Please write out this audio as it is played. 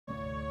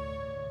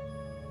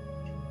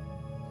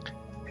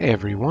Hey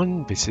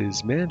everyone, this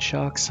is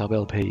Manshark Sub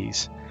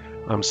LPs.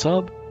 I'm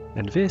Sub,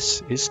 and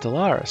this is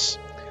Stellaris.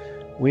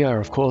 We are,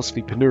 of course,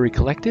 the Penuri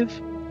Collective.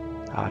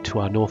 To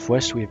our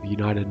northwest, we have the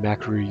United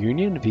Makaru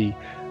Union, the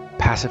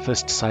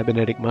pacifist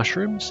cybernetic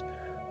mushrooms.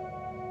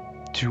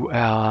 To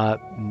our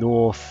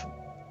northeast,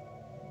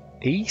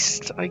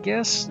 I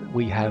guess,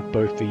 we have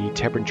both the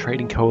Tebran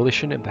Trading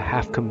Coalition and the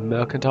Hafcom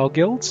Mercantile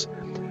Guilds. We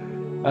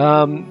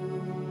haven't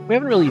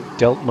really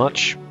dealt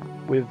much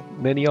with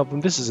many of them.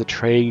 This is a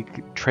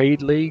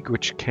trade league,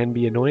 which can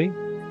be annoying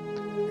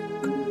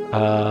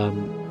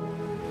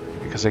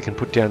because they can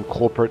put down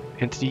corporate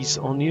entities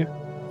on you,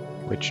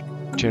 which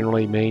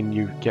generally mean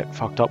you get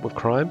fucked up with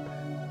crime.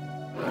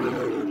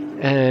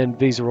 And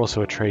these are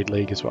also a trade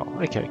league as well.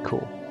 Okay,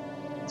 cool.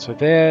 So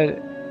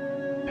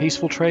they're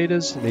peaceful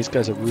traders, and these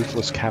guys are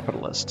ruthless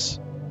capitalists.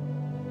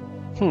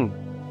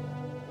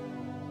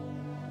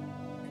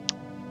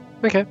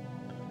 Okay.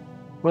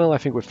 Well, I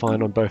think we're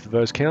fine on both of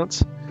those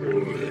counts.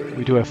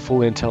 We do have full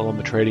intel on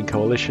the Trading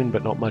Coalition,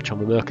 but not much on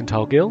the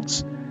Mercantile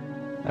Guilds.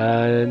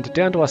 And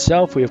down to our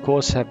south, we of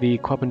course have the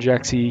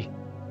Quapanjaxi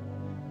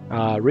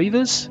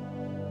Reavers,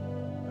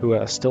 who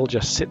are still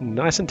just sitting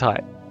nice and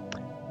tight.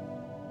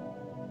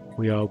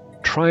 We are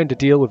trying to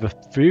deal with a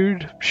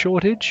food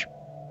shortage,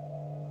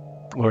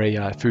 or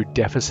a food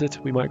deficit,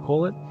 we might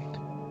call it,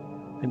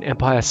 an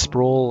Empire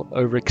Sprawl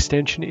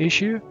overextension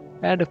issue,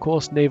 and of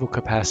course naval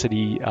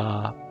capacity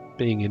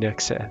being in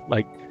excess.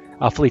 Like,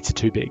 our fleets are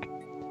too big.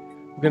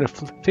 We're going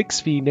to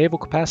fix the naval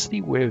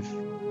capacity with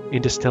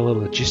interstellar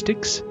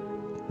logistics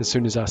as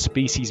soon as our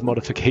species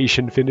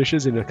modification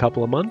finishes in a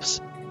couple of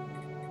months.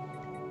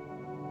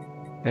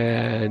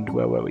 And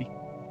where were we?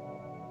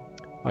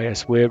 Oh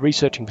yes, we're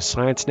researching for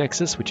Science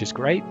Nexus, which is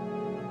great.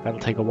 That'll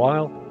take a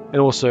while. And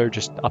also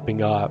just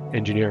upping our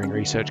engineering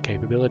research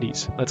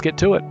capabilities. Let's get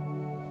to it.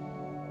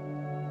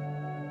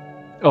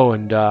 Oh,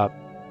 and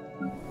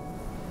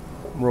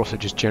we're also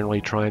just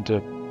generally trying to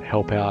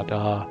help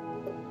out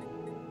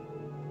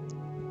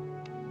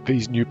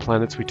these new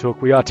planets we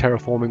took. We are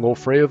terraforming all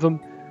three of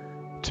them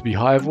to be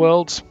hive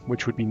worlds,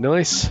 which would be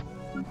nice.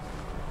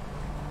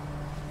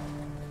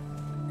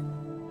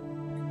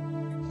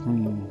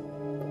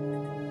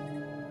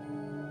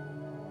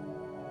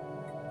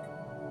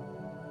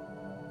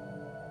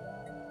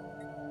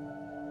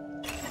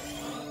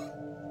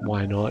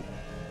 Why not?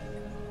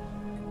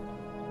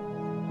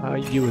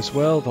 You as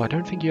well, though I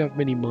don't think you have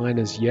many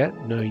miners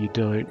yet. No, you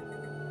don't.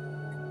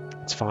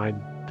 It's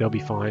fine. They'll be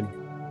fine.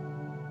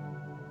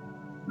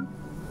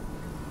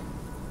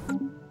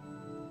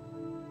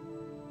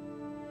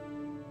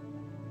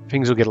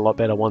 Things will get a lot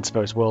better once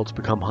those worlds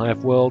become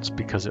hive worlds,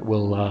 because it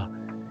will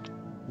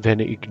then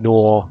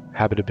ignore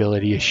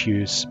habitability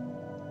issues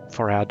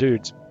for our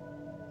dudes.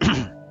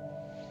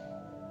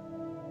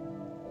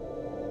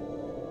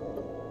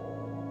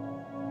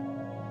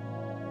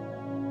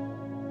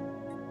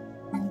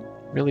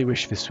 Really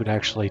wish this would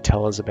actually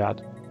tell us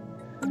about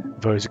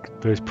those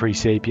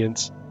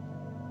pre-sapients.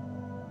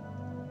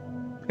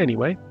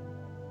 Anyway.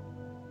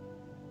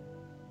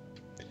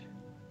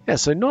 Yeah,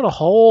 so not a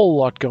whole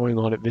lot going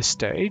on at this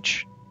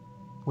stage.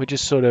 We're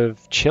just sort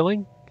of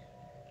chilling.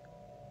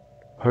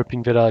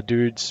 Hoping that our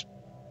dudes,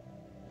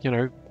 you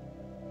know,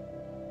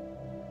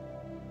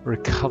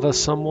 recover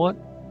somewhat.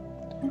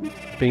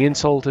 Being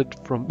insulted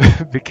from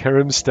the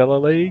Kerem Stellar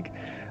League.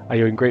 Are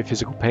you in great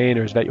physical pain,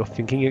 or is that your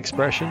thinking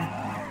expression?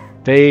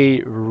 They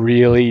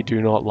really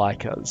do not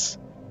like us.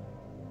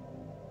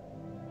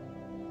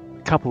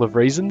 A couple of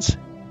reasons.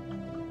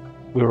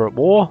 We were at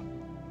war.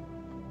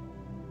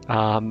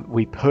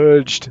 We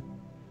purged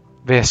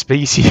their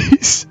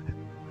species.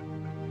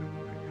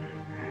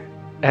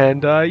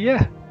 And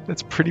yeah,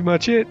 that's pretty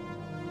much it.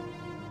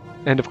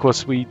 And of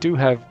course we do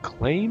have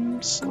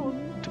claims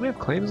on... Do we have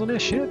claims on their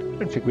shit? I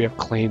don't think we have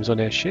claims on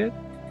their shit.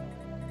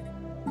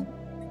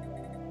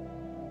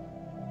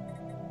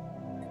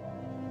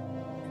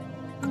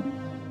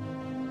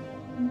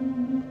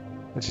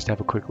 Let's just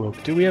have a quick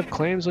look. Do we have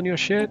claims on your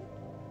shit?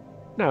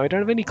 No, I don't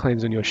have any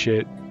claims on your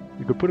shit.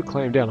 You could put a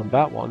claim down on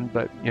that one,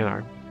 but, you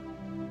know,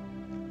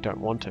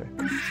 don't want to.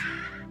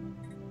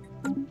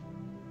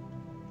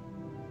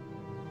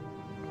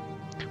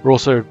 We're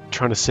also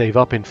trying to save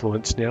up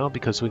influence now,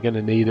 because we're going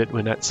to need it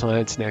when that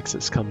Science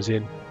Nexus comes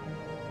in.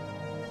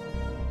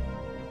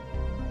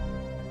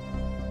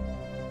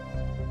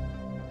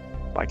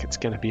 Like it's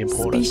going to be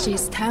important.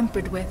 Species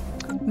tampered with.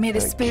 May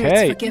the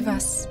spirits forgive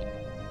us.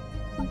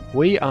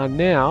 We are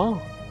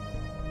now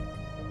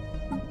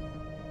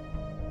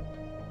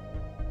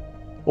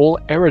all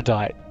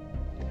erudite.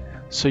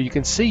 So you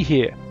can see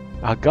here,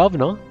 our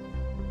governor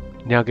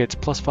now gets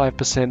plus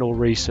 5% all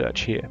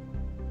research here.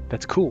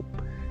 That's cool.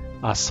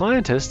 Our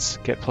scientists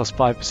get plus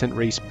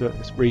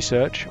 5%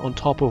 research on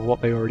top of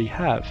what they already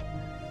have.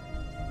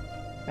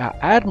 Our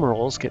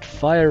admirals get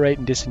fire rate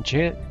and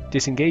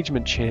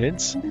disengagement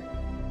chance.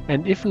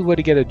 And if we were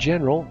to get a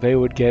general, they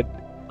would get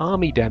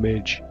army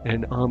damage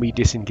and army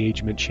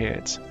disengagement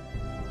chance.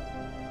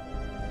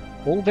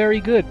 All very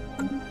good.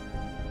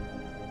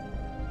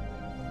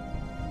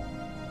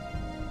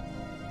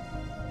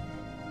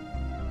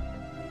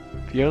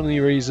 The only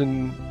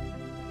reason...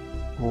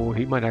 Well,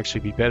 he might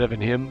actually be better than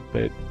him,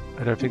 but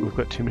I don't think we've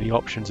got too many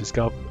options as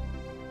gov.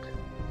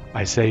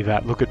 I say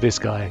that, look at this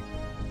guy.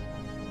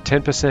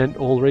 10%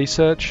 all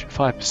research,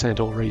 5%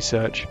 all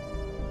research.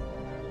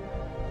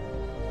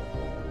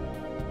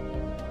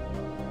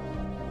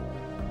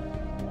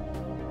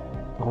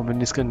 Oh,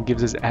 and this gun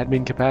gives us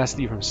admin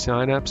capacity from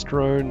Synapse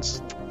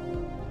drones.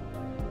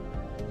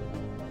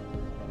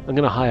 I'm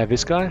going to hire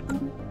this guy,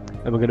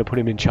 and we're going to put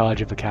him in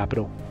charge of the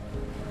capital.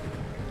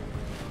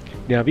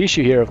 Now, the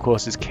issue here, of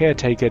course, is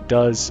Caretaker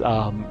does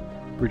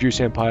reduce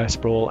Empire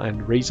sprawl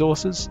and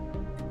resources,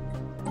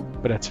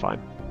 but that's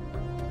fine.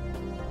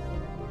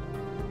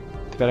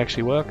 Did that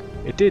actually work?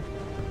 It did.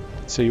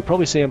 So you'll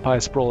probably see Empire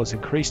sprawl has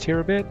increased here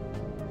a bit,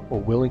 or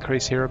will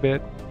increase here a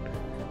bit.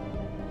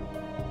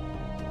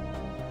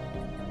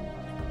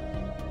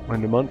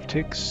 When the month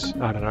ticks,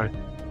 I don't know.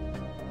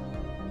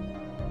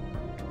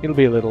 It'll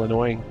be a little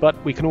annoying,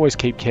 but we can always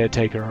keep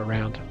Caretaker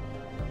around.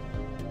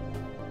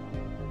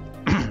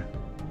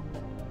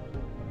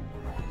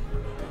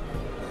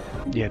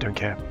 Yeah, don't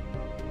care.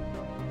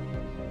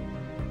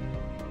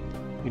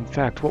 In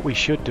fact, what we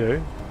should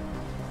do...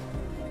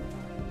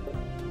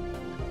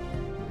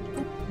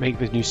 Make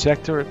the new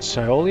sector at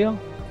Siolia,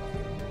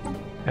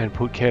 and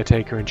put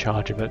Caretaker in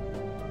charge of it.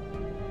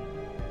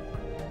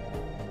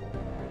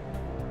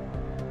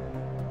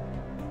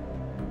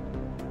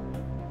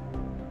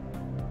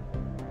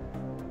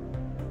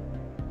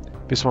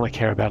 This one I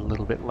care about a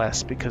little bit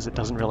less because it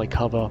doesn't really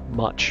cover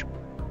much.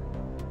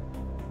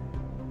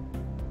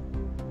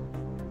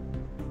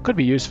 Could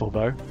be useful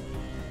though.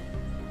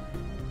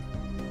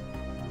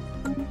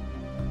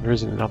 There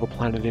isn't another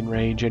planet in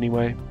range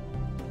anyway.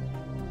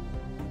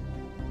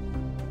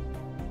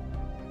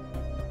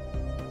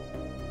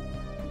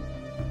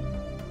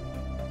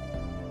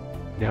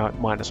 Now at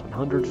minus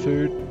 100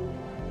 food.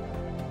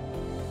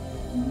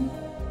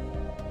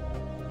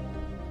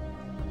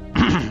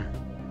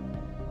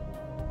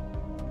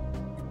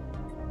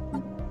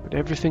 But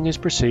everything is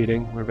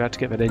proceeding. We're about to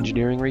get that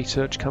engineering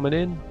research coming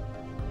in.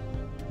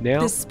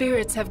 Now, the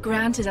spirits have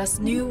granted us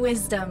new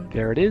wisdom.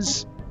 There it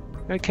is.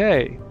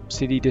 Okay,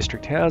 city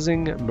district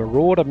housing,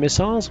 Marauder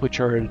missiles, which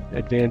are an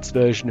advanced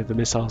version of the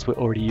missiles we're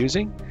already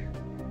using.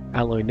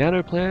 Alloy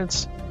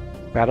nanoplants,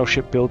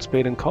 battleship build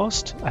speed and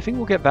cost. I think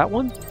we'll get that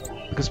one,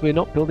 because we're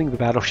not building the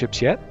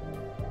battleships yet.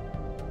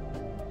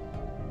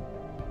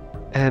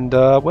 And,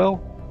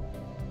 well,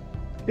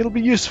 it'll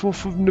be useful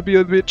for them to be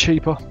a bit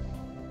cheaper.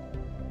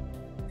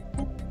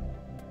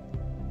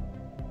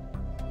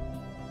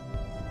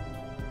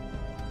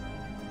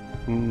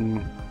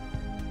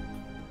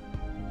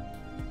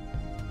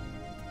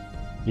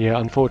 Yeah,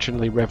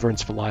 unfortunately,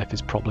 Reverence for Life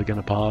is probably going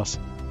to pass.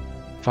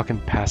 Fucking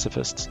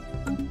pacifists.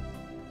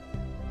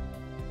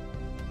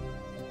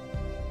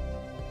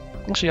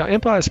 Actually, our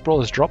Empire Sprawl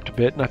has dropped a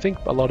bit, and I think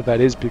a lot of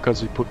that is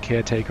because we put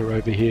Caretaker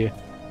over here.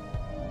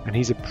 And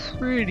he's a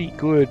pretty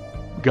good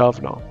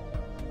governor.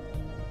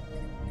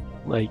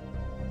 Like,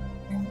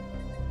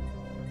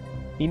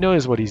 he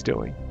knows what he's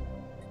doing.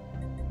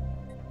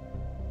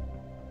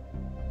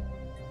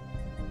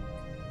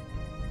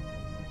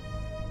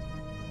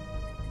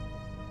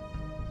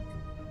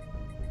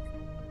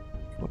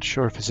 Not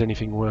sure if there's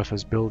anything worth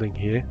us building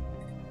here.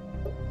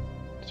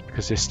 Just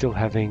because they're still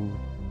having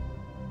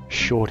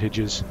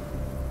shortages.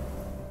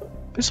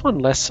 This one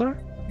less so.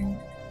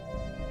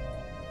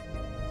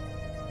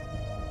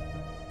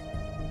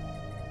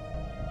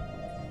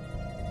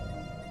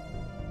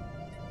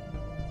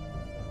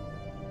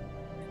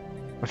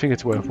 I think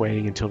it's worth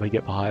waiting until they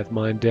get the hive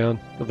mind down,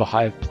 or the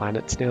hive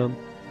planets down.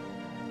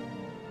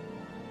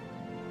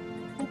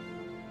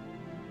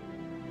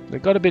 They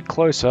got a bit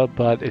closer,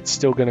 but it's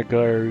still going to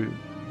go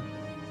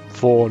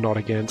for, not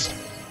against.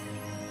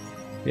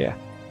 Yeah.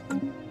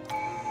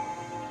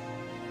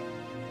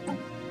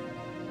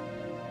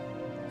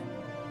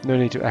 No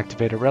need to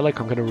activate a relic.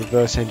 I'm going to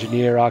reverse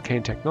engineer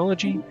arcane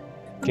technology,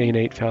 gain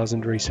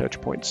 8,000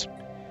 research points.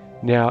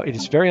 Now, it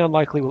is very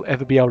unlikely we'll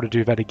ever be able to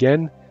do that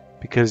again,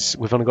 because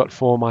we've only got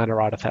 4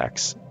 minor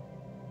artifacts.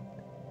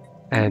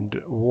 And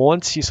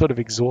once you sort of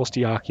exhaust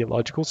the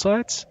archaeological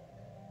sites,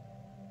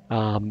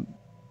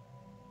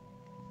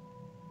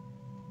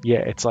 yeah,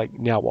 it's like,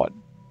 now what?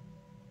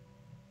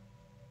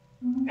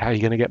 How are you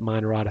going to get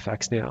minor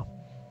artifacts now?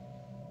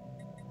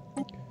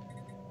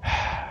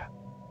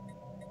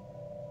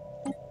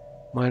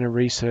 Minor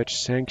research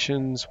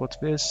sanctions, what's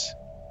this?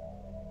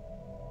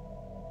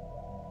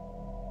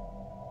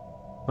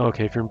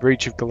 Okay, if you're in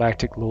breach of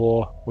galactic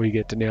law, or you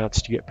get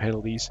denounced, you get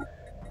penalties.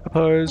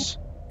 Oppose.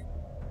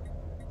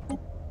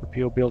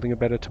 Repeal building a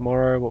better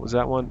tomorrow. What was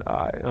that one?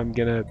 I'm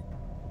gonna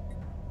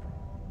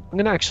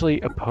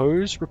actually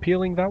oppose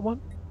repealing that one.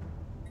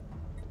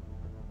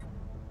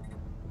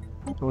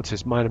 What's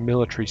this? Minor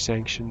military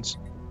sanctions.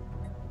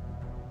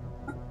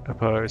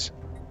 Oppose.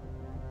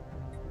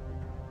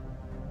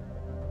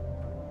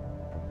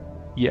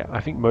 Yeah, I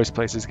think most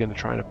places are going to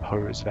try and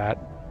oppose that.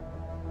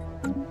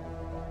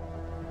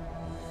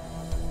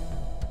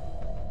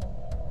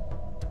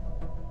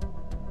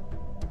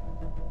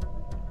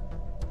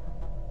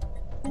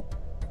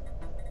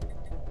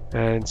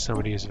 And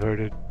somebody has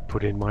voted,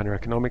 put in minor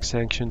economic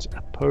sanctions,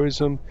 oppose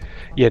them.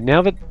 Yeah,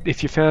 now that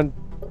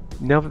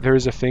there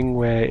is a thing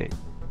where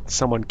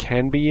someone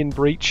can be in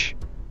breach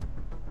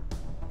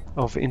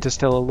of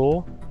interstellar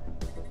law,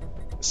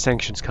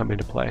 sanctions come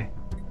into play.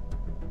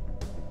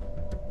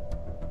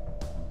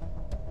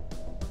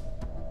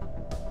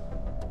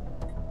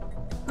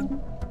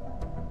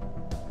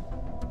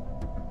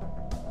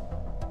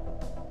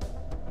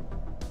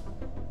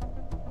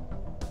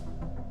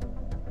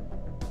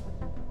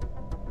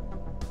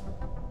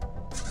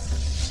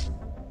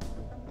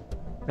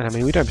 And I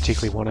mean, we don't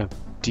particularly want to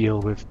deal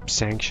with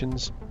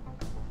sanctions.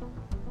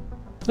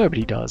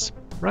 Nobody does,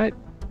 right?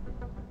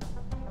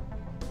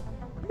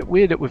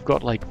 Weird that we've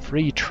got like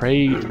 3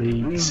 trade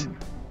leagues.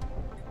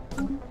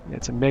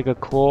 It's a mega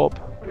corp.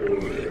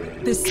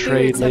 The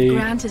spirits have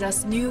granted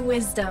us new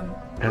wisdom.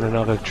 And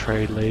another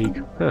trade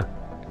league. Huh.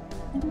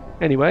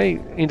 Anyway,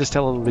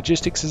 interstellar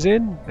logistics is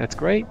in. That's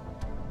great.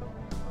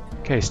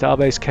 Okay,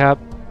 starbase cap,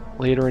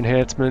 leader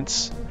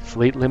enhancements,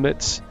 fleet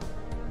limits,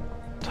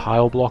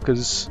 tile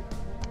blockers.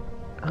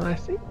 I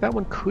think that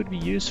one could be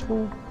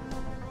useful.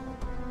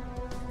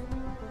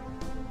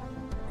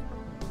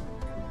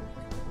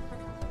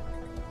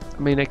 I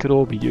mean, they could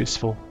all be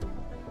useful.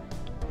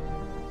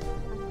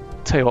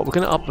 Tell you what, we're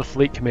going to up the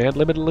fleet command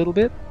limit a little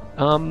bit.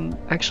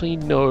 Actually,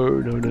 no,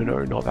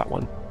 not that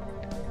one.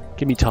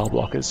 Give me tile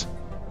blockers.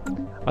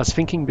 I was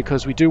thinking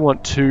because we do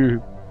want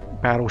 2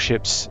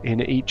 battleships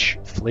in each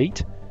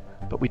fleet,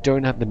 but we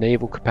don't have the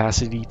naval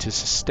capacity to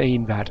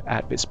sustain that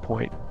at this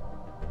point.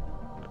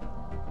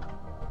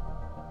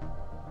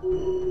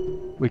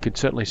 We could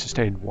certainly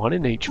sustain 1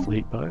 in each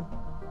fleet, though.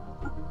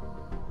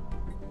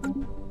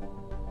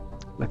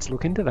 Let's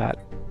look into that.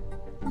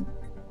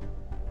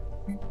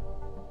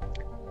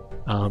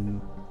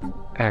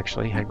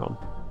 Actually, hang on.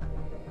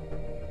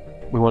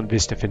 We want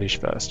this to finish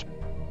first,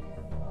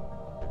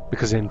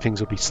 because then things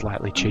will be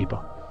slightly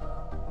cheaper.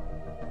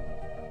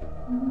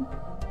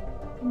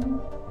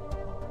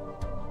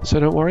 So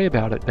don't worry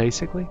about it,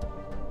 basically.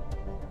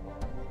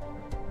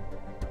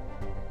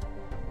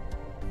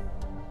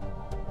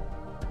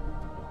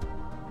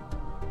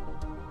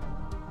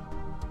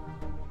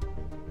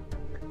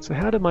 So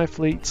how do my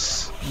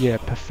fleets... Yeah,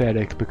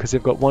 pathetic, because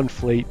they've got 1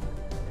 fleet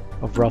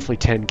of roughly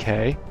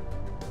 10k,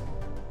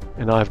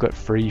 and I've got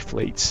 3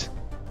 fleets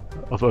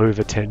of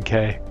over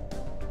 10k.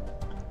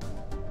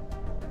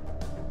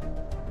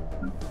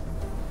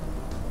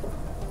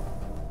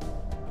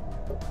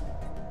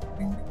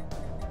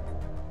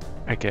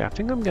 Okay, I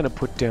think I'm going to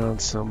put down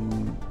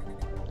some...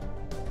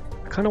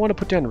 I kind of want to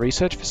put down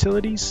research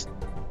facilities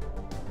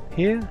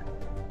here.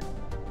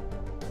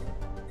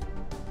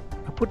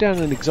 I'll put down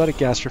an exotic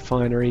gas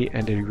refinery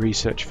and a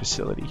research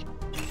facility,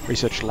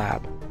 research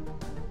lab.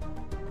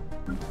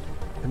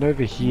 And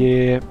over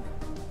here...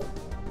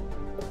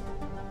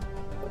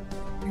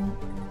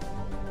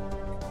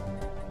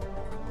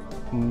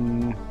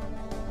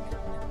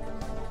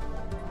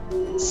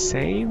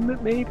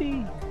 Same,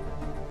 maybe?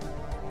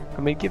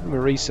 I mean, give them a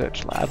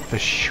research lab for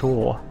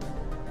sure.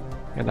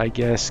 And I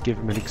guess give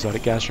them an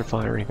exotic gas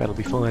refinery, that'll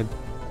be fine.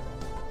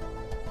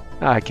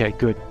 Okay,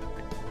 good.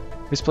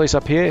 This place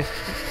up here,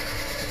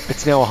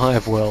 it's now a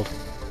hive world.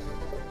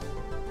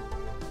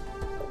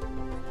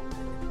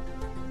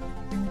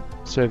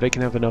 So they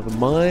can have another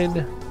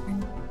mine,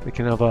 we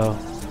can have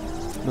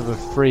another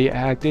 3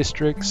 ag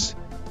districts,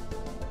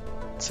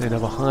 let's say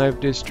another hive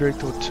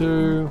district or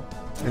 2,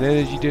 an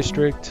energy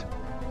district,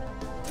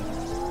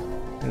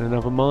 and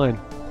another mine.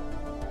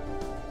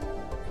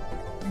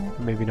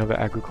 Maybe another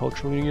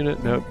agricultural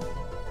unit. Nope,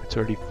 it's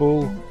already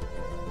full.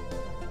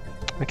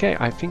 Okay,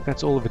 I think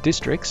that's all of the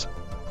districts.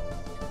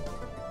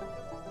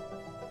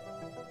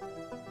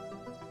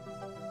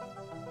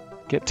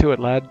 Get to it,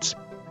 lads.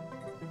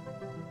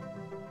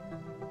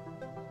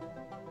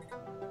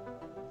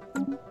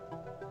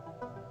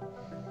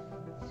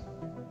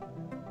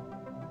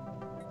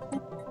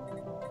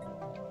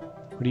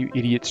 What are you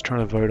idiots trying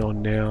to vote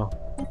on now?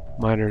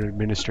 Minor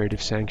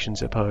administrative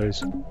sanctions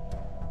oppose.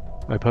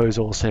 I oppose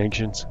all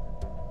sanctions.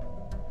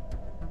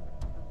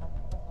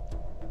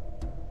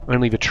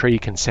 Only the tree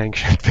can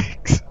sanction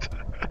things.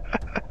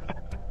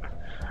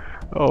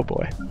 Oh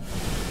boy.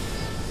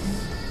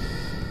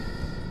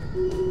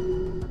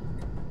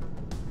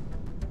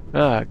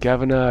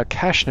 Governor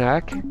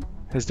Kashnak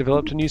has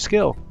developed a new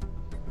skill.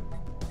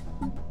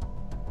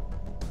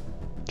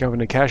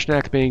 Governor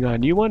Kashnak being our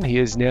new one, he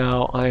is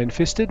now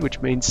iron-fisted,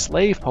 which means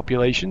slave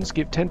populations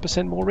give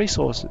 10% more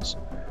resources.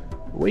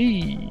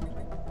 We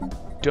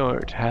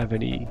don't have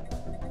any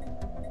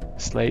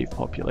slave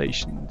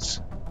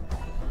populations.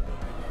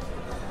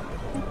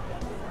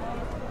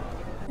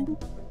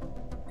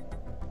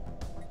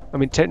 I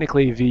mean,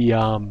 technically the,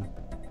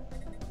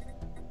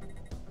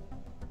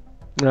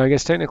 no, I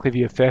guess technically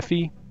the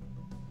Afefi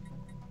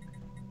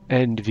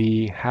and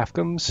the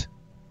Hafgums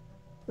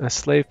are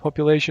slave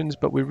populations,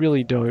 but we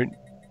really don't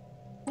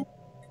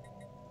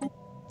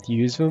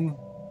use them.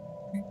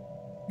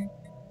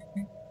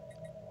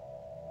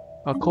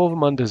 I'll call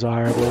them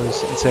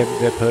undesirables and say that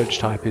their purge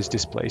type is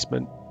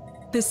displacement.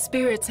 The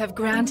spirits have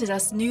granted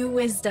us new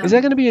wisdom. Is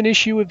that going to be an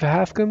issue with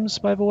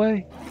Halfgams, by the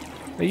way?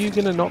 Are you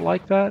going to not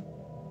like that?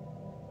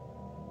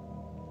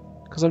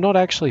 Because I'm not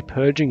actually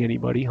purging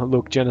anybody. Oh,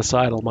 look,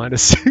 genocidal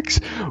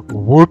 -6.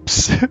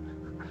 Whoops.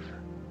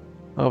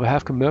 Oh, the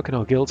Halfgam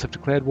Mercantile Guilds have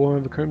declared war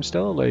on the Chrome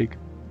Stellar League.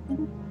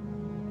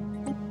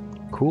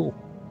 Cool.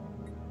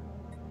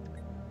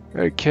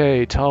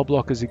 Okay, tile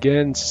blockers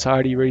again,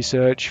 society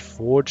research,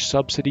 forge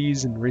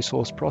subsidies and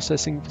resource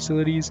processing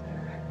facilities,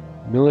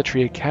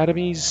 military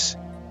academies,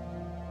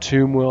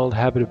 tomb world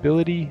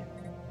habitability.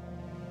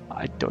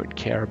 I don't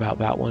care about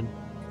that one.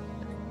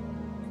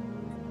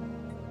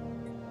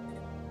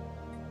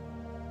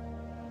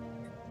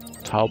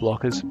 Tile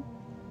blockers.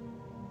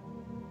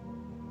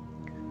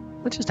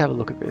 Let's just have a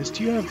look at this.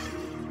 Do you have...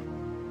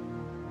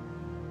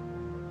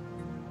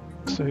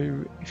 So,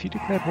 if you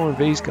declared one of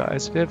these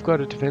guys, they've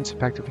got a defensive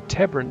pact of the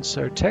Tebrans,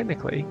 so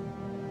technically...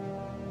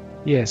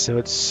 Yeah, so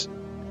it's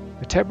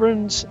the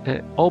Tebrans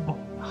and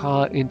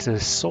Ob-Ha into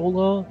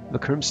Solar, the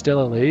Crim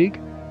Stellar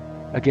League,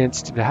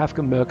 against the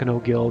Halfgam Mercantile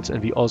Guilds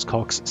and the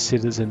Oscox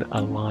Citizen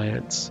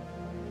Alliance.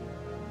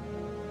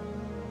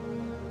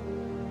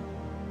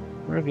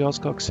 Where are the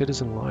Oscox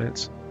Citizen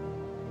Alliance?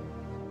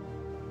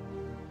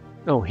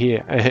 Oh,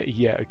 here.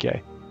 Yeah,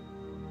 okay.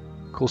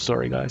 Cool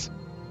story, guys.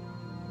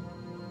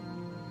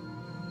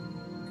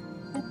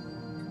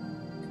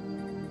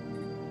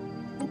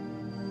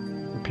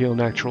 Repeal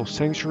natural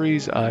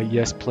sanctuaries?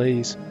 Yes,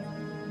 please.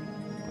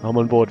 I'm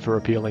on board for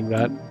repealing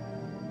that.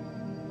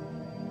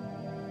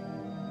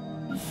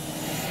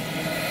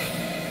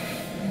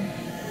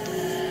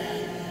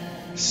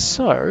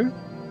 So...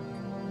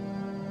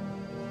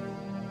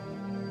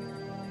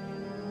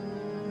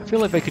 I feel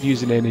like they could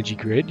use an energy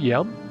grid,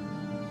 yeah.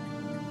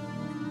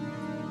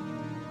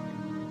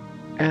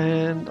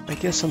 And I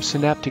guess some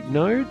synaptic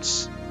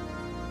nodes.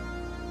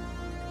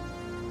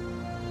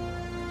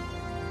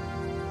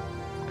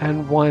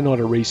 And why not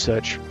a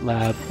research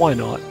lab? Why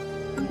not?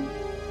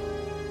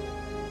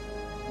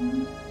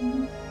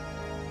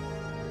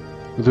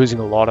 We're losing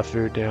a lot of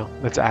food now.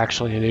 That's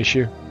actually an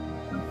issue.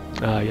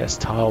 Yes,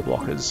 tile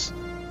blockers.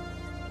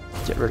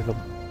 Get rid of them.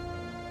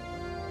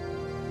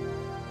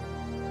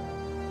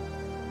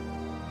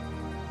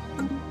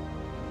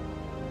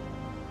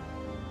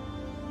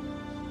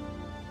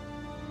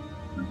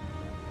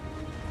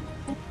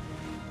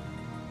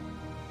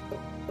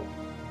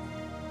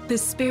 The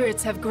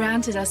spirits have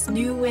granted us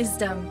new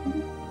wisdom.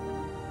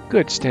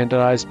 Good,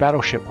 standardized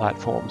battleship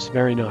platforms.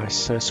 Very nice.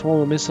 So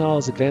swarm of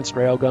missiles, advanced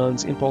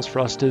railguns, impulse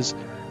thrusters,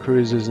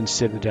 cruisers, and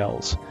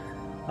citadels.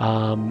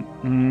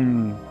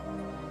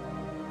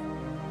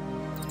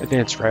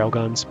 Advanced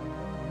railguns.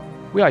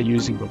 We are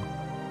using them.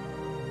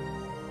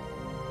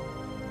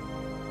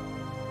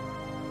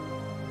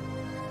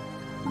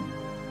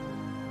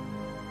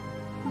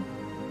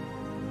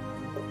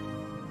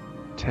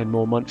 Ten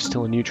more months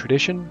till a new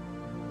tradition.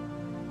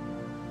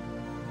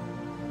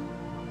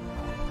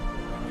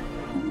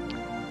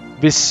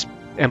 This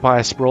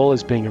Empire Sprawl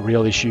is being a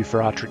real issue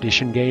for our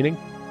tradition gaining.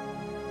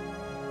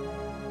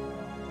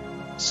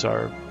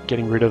 So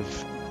getting rid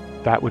of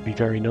that would be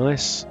very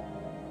nice.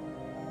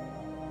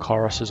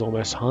 Chorus is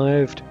almost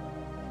hived.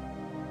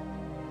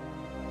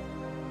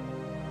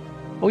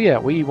 Oh yeah,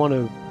 we want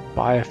to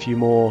buy a few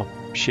more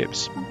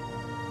ships.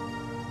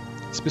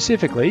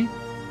 Specifically,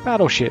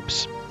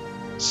 battleships.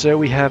 So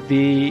we have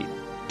the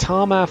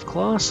Tarmath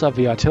class of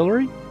the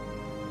artillery,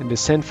 and the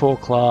Senfor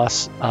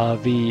class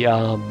of the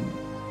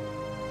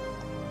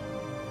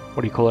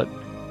what do you call it?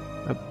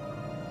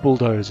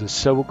 Bulldozers.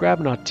 So we'll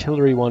grab an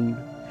artillery one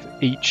for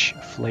each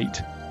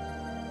fleet.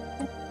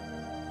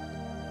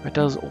 It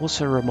does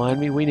also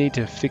remind me we need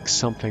to fix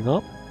something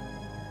up.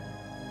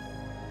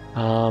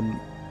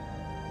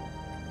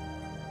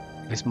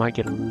 This might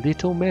get a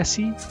little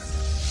messy,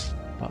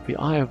 but the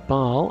Eye of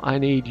Baal, I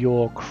need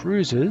your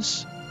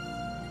cruisers.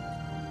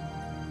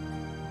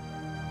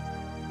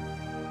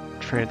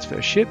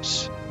 Transfer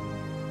ships.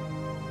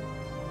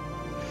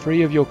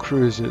 3 of your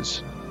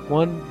cruisers.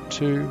 1,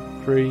 2,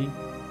 3,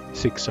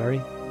 6,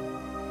 sorry.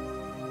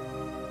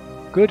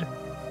 Good.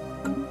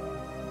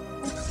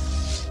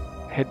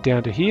 Head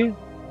down to here.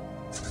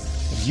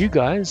 And you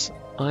guys,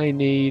 I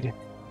need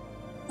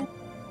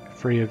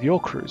 3 of your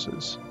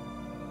cruisers.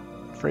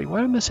 3.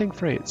 Why am I saying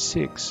 3? It's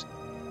 6.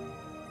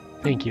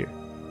 Thank you.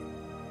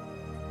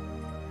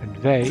 And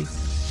they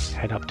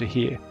head up to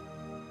here.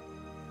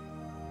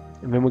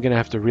 And then we're going to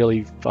have to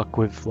really fuck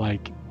with,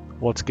 like,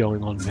 what's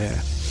going on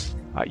there.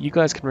 You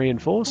guys can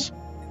reinforce.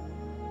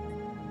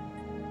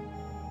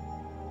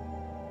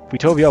 If we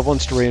tell the other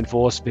ones to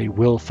reinforce, they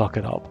will fuck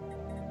it up.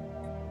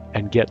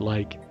 And get,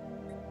 like,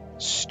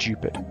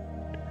 stupid.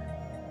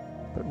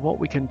 But what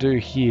we can do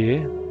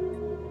here...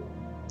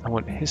 I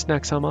want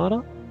Hisnax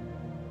Armada.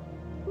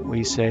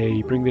 We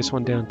say bring this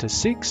one down to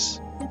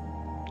 6.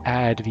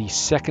 Add the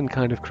second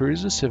kind of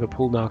cruiser, so the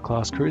Pulnar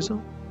class cruiser.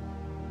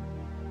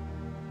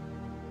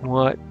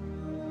 What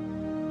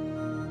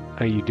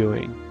are you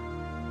doing?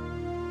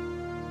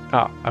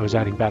 Ah, I was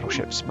adding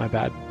battleships, my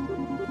bad.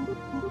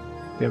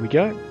 There we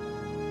go.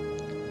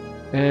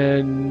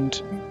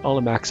 And on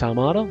a max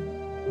armada,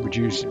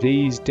 reduce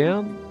these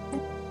down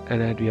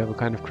and add the other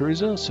kind of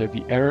cruiser, so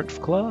the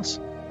errant class,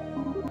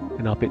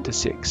 and up it to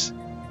 6.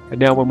 And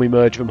now when we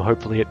merge them,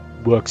 hopefully it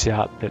works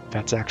out that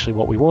that's actually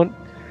what we want.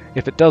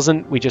 If it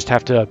doesn't, we just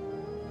have to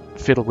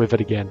fiddle with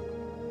it again.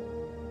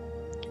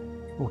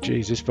 Oh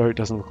geez, this vote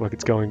doesn't look like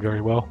it's going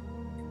very well.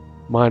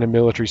 Minor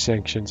military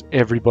sanctions.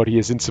 Everybody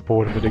is in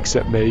support of it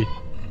except me.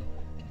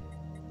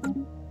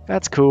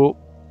 That's cool.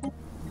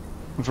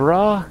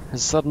 Vara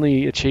has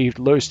suddenly achieved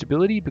low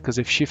stability because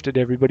they've shifted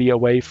everybody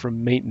away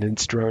from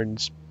maintenance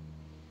drones.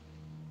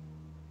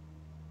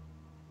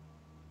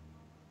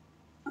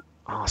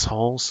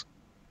 Assholes.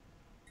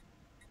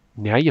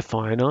 Now you're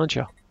fine, aren't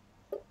you?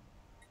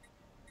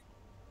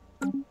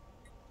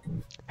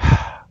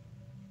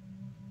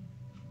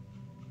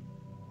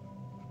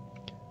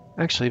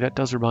 Actually, that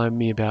does remind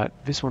me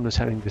about... This one was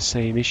having the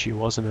same issue,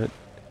 wasn't it?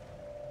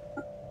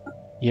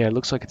 Yeah, it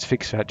looks like it's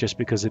fixed that just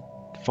because it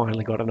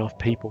finally got enough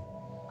people.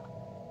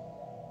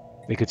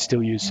 They could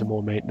still use some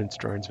more maintenance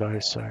drones though,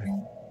 so...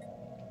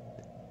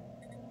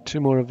 2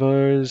 more of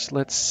those,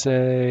 let's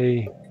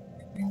say...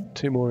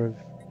 2 more of...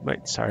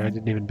 Wait, sorry, I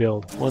didn't even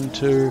build. 1,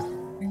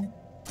 2,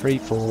 3,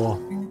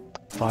 4,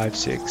 5,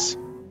 6.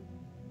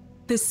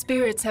 The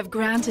spirits have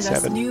granted 7.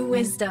 us new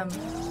wisdom.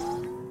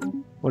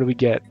 What do we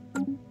get?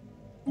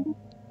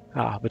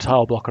 Ah, the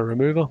tile blocker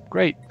remover.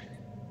 Great.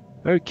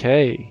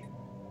 Okay.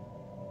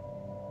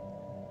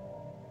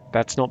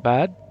 That's not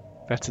bad.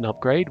 That's an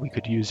upgrade. We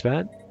could use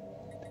that.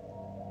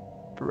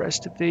 The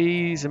rest of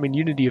these, I mean,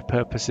 Unity of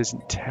Purpose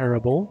isn't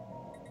terrible.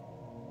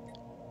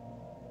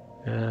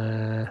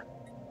 We'll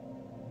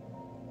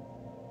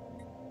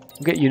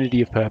get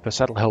Unity of Purpose.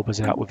 That'll help us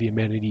out with the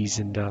amenities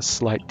and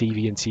slight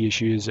deviancy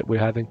issues that we're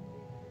having.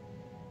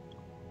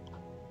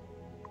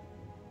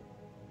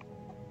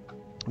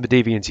 The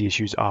deviancy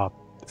issues are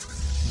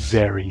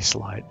very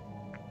slight.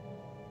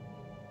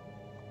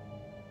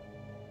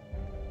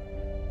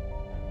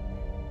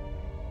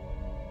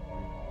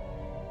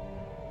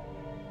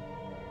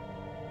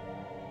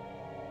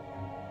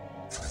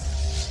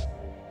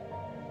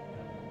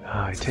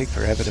 They take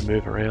forever to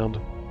move around.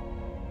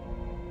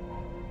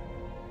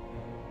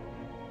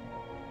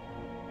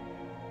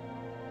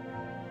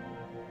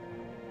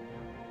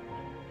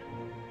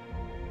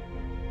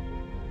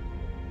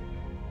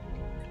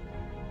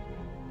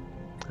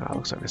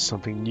 Looks like there's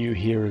something new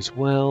here as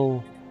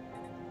well.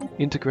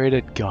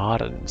 Integrated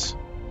gardens.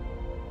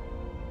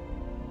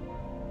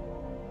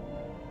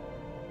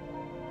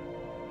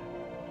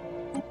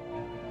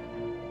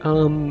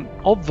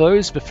 Of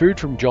those, the food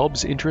from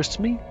jobs interests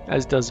me,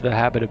 as does the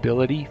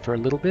habitability for a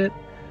little bit.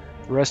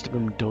 The rest of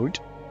them don't.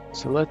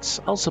 So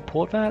I'll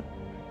support that.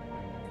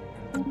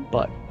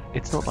 But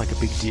it's not like a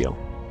big deal.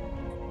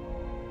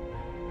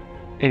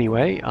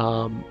 Anyway,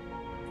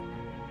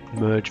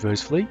 merge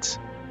those fleets.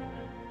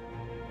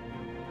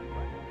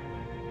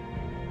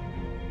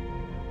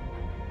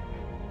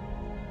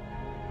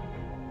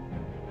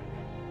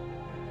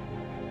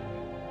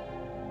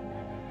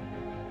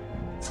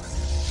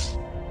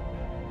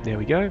 There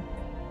we go.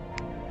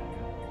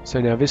 So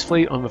now this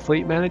fleet on the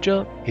fleet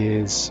manager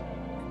is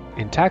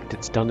intact.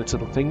 It's done its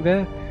little thing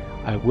there.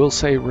 I will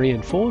say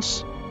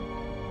reinforce.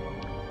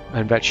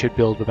 And that should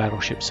build the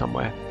battleship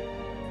somewhere.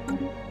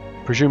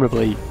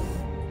 Presumably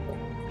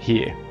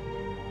here.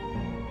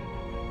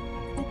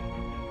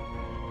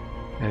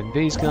 And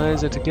these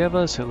guys are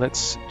together, so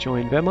let's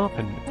join them up,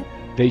 and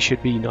they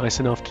should be nice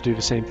enough to do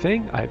the same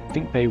thing. I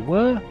think they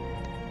were.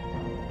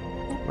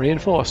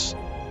 Reinforce.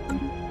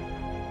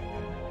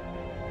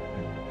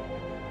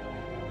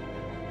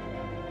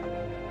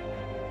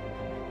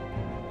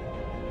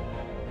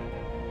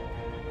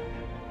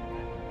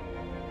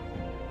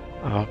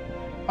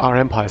 Our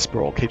empire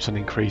sprawl keeps on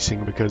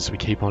increasing because we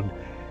keep on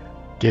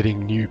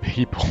getting new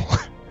people.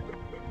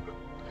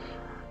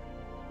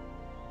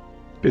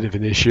 Bit of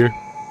an issue.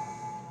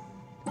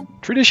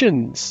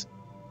 Traditions!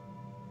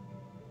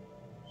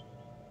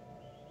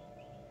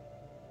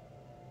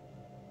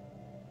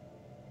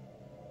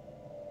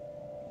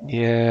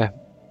 Yeah.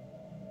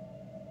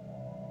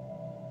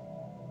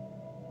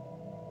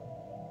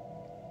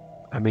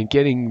 I mean,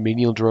 getting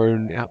menial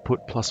drone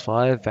output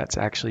 +5, that's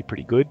actually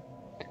pretty good.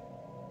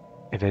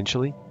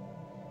 Eventually.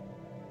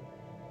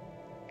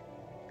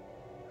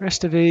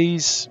 Rest of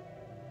these...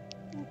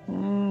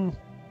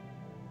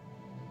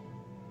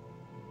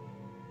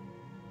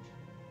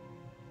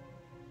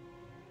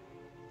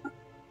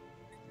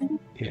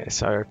 Yeah,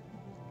 so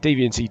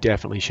deviancy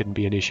definitely shouldn't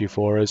be an issue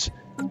for us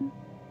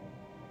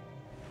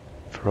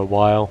for a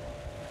while.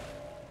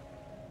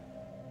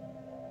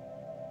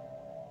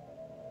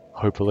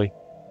 Hopefully.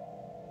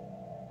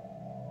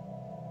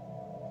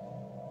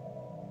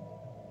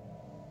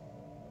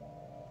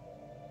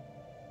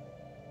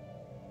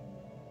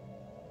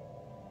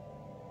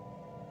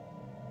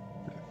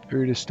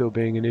 Food is still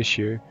being an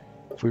issue.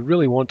 If we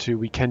really want to,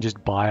 we can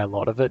just buy a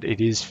lot of it. It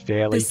is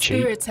fairly cheap.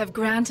 The spirits have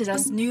granted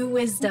us new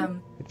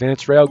wisdom.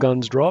 Advanced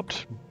railguns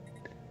dropped.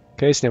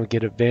 Okay, so now we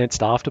get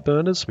advanced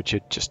afterburners, which are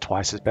just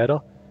twice as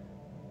better.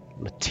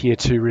 Tier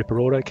 2 Reaper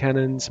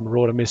autocannons,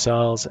 Marauder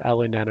missiles,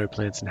 alloy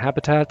nanoplants and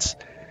habitats.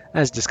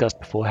 As discussed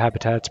before,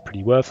 habitats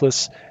pretty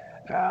worthless.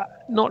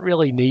 Not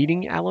really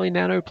needing alloy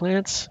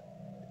nanoplants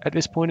at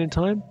this point in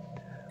time.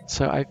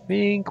 So I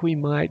think we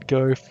might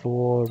go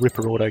for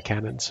Reaper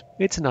autocannons.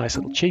 It's a nice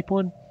little cheap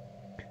one.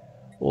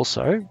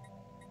 Also,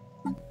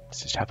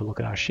 let's just have a look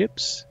at our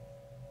ships.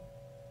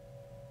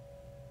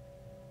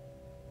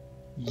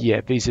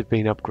 Yeah, these have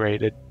been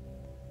upgraded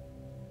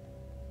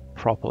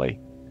properly,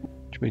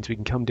 which means we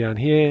can come down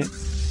here.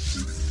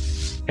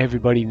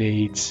 Everybody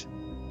needs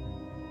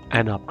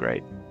an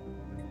upgrade.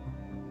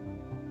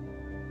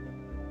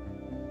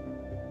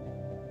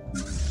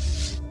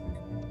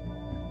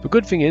 The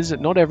good thing is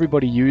that not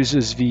everybody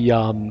uses the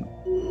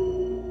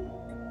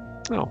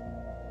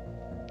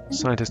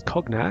Scientist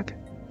Cognac,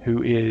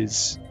 who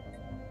is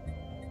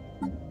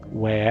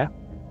where?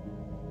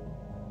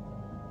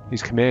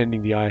 He's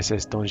commanding the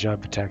ISS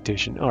Donjab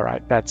Tactician.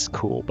 Alright, that's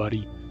cool,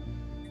 buddy.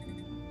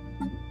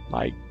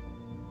 Like,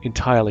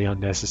 entirely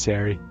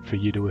unnecessary for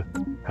you to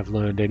have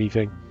learned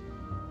anything.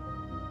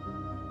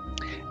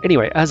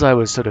 Anyway, as I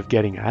was sort of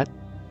getting at,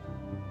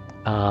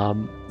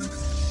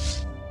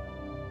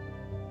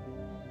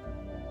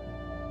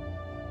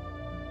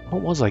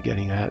 what was I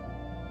getting at?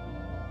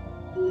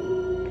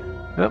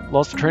 Oh,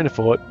 lost the train of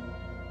thought.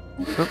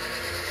 Oh,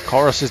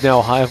 Chorus is now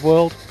a hive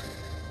world.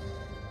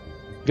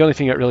 The only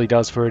thing it really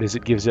does for it is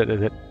it gives it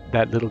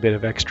that little bit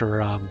of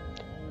extra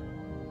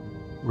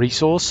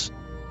resource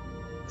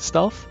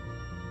stuff.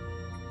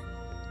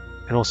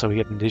 And also we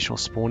get an additional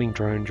spawning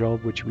drone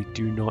job, which we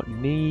do not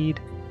need.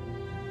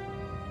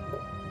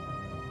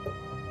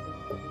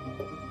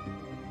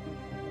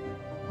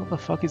 What the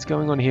fuck is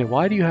going on here?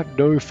 Why do you have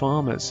no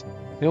farmers?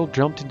 They all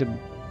jumped into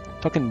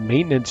fucking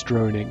maintenance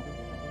droning.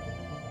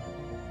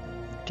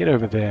 Get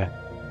over there.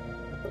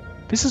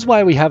 This is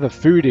why we have a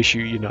food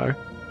issue, you know.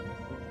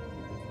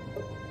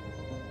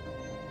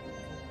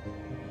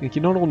 Like,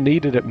 you're not all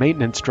needed at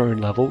maintenance drone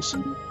levels.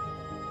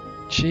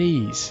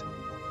 Jeez.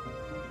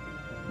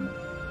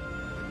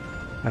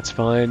 That's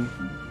fine.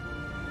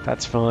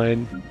 That's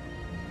fine.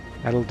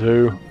 That'll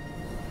do.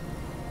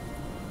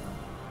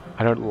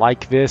 I don't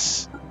like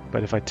this,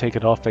 but if I take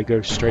it off, they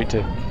go straight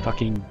to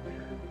fucking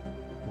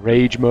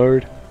rage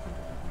mode.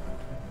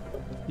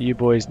 You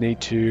boys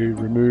need to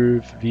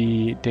remove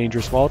the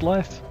dangerous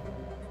wildlife.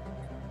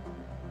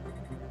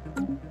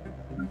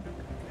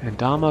 And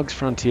Darmug's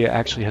Frontier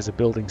actually has a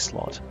building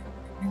slot.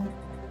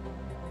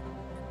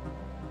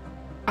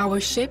 Our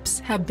ships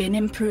have been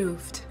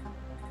improved.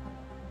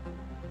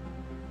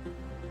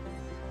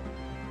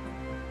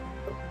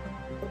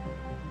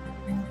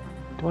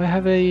 Do I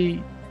have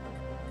a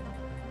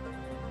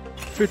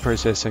food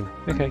processing?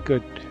 Okay,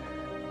 good.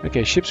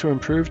 Okay, ships were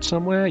improved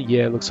somewhere.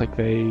 Yeah, it looks like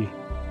they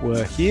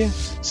were here.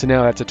 So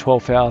now that's a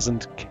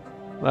 12,000.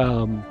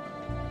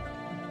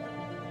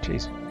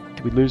 Jeez,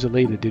 did we lose a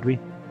leader? Did we?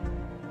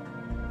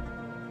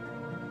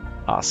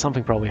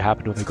 Something probably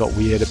happened, or they got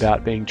weird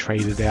about being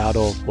traded out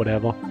or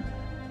whatever.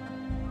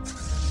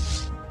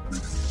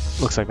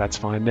 Looks like that's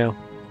fine now.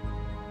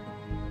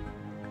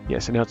 Yeah,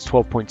 so now it's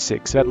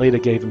 12.6. So that leader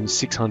gave them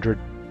 600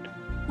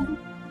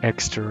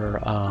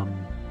 extra,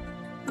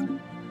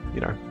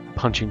 you know,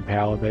 punching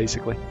power,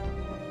 basically.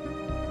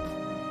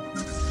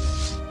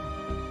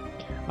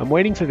 I'm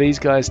waiting for these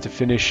guys to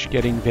finish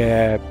getting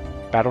their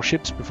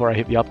battleships before I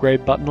hit the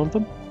upgrade button on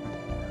them.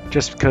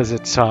 Just because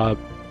it's,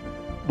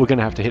 we're going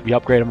to have to hit the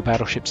upgrade on the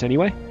battleships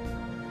anyway.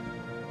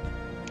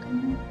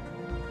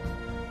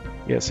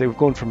 Yeah, so we've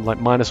gone from like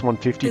minus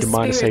 150 to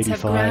minus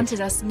 85. Have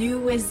granted us new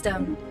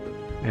wisdom.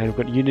 And we've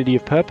got Unity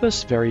of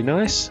Purpose, very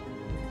nice.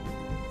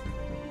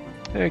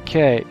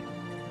 Okay.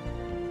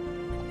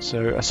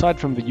 So aside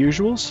from the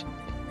usuals,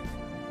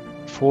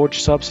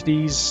 Forge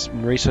subsidies,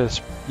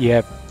 research,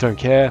 yeah, don't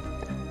care.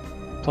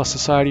 Plus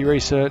society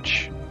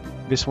research,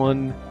 this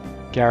one,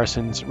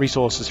 garrisons,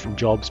 resources from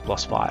jobs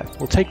 +5.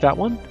 We'll take that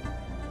one.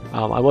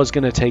 I was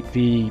going to take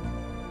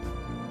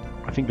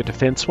I think the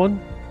defense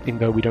one, even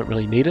though we don't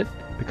really need it,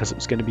 because it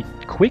was going to be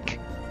quick.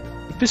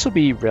 This will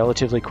be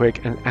relatively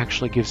quick and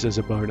actually gives us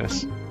a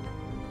bonus.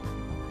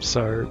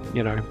 So,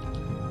 you know.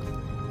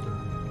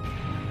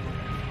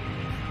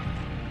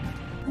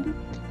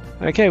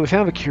 Okay, we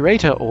found the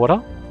Curator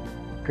Order.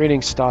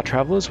 Greetings, Star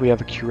Travelers. We have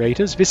the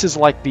Curators. This is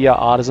like the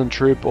Artisan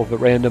Troop or the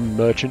random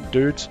merchant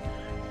dudes.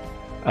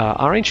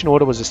 Our ancient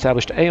order was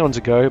established aeons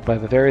ago by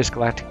the various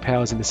galactic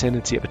powers in the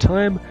ascendancy at the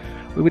time.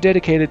 We were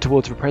dedicated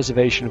towards the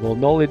preservation of all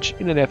knowledge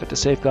in an effort to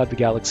safeguard the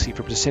galaxy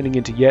from descending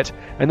into yet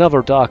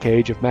another dark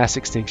age of mass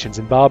extinctions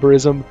and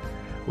barbarism.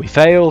 We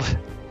failed.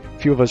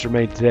 Few of us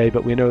remain today,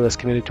 but we're no less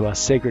committed to our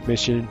sacred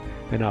mission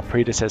than our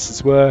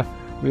predecessors were.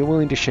 We are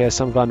willing to share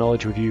some of our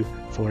knowledge with you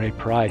for a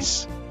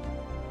price.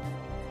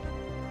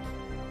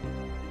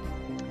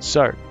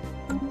 So,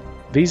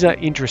 these are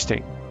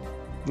interesting.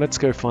 Let's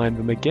go find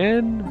them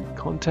again.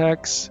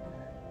 Contacts,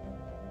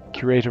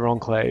 Curator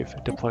Enclave,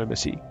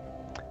 Diplomacy.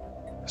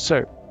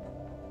 So,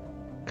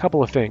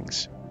 couple of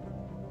things.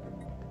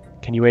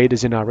 Can you aid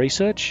us in our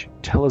research?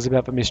 Tell us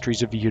about the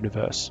mysteries of the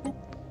universe.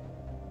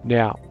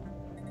 Now,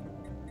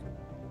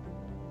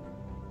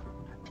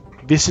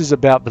 this is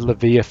about the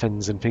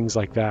Leviathans and things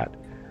like that.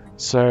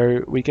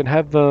 So we can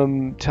have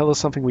them tell us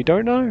something we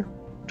don't know.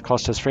 It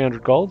costs us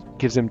 300 gold,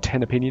 gives them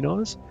 10 opinion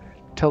honors.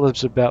 Tell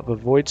us about the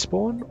Void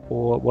Spawn,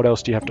 or what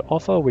else do you have to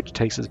offer, which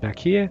takes us back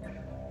here.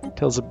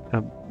 Tells us,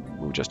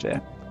 we're just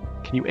there.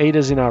 Can you aid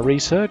us in our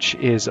research?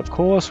 Is, of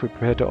course, we're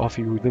prepared to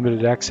offer you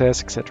limited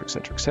access, etc,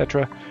 etc,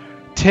 etc.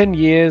 10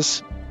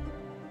 years,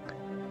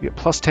 you get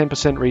plus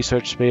 10%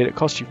 research speed. It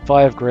costs you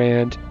 5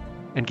 grand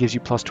and gives you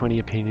plus 20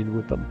 opinion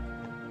with them.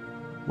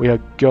 We are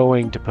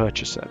going to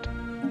purchase it.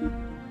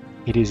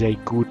 It is a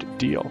good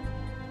deal.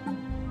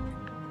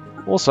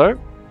 Also,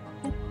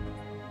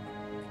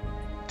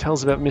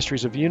 tells about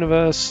mysteries of the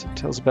universe,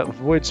 tells about the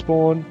Void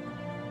Spawn.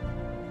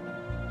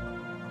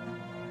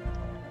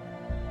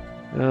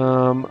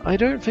 I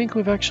don't think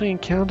we've actually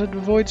encountered the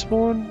Void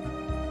Spawn.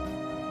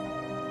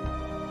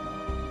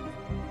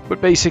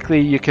 But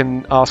basically you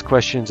can ask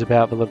questions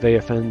about the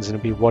Leviathans and it'll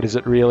be what is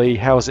it really,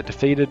 how is it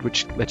defeated,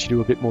 which lets you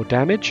do a bit more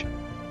damage.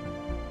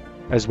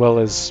 As well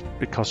as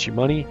it costs you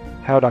money.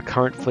 How would our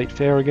current fleet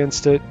fare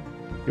against it?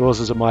 Yours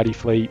is a mighty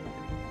fleet.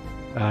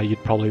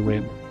 You'd probably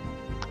win.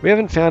 We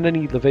haven't found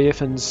any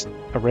Leviathans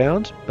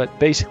around, but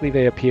basically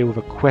they appear with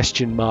a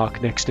question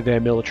mark next to their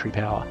military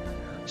power.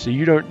 So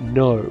you don't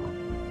know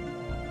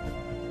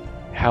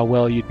how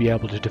well you'd be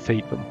able to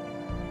defeat them.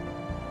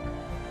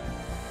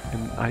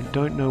 And I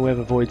don't know where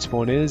the Void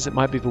Spawn is. It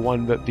might be the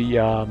one that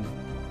the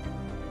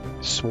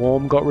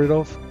Swarm got rid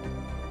of.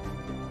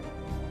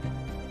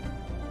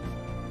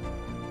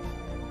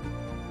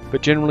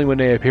 But generally when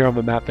they appear on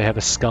the map they have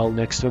a skull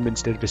next to them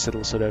instead of this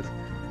little sort of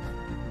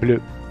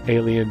blue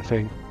alien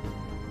thing.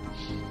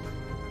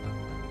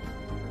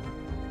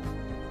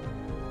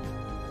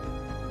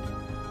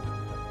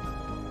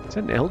 Is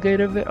that an L gate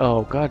over there?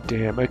 Oh, god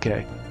damn,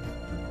 okay.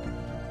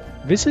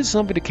 This is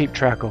something to keep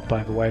track of,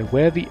 by the way,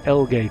 where the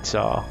L gates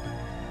are.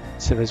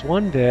 So there's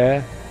one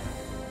there,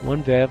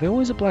 one there. They're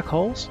always at black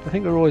holes? I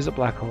think they're always at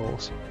black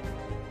holes.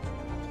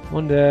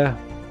 One there.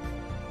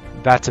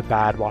 That's a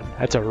bad one.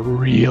 That's a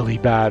really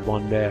bad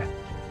one there.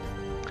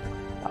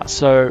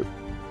 So,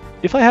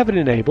 if I have it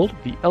enabled,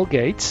 the L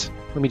gates,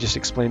 let me just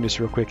explain this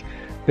real quick.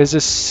 There's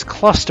this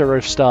cluster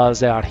of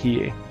stars out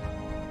here,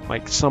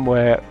 like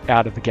somewhere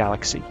out of the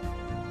galaxy.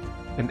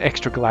 An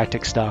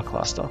extragalactic star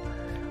cluster.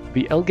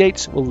 The L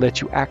gates will let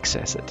you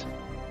access it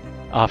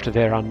after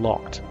they're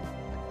unlocked.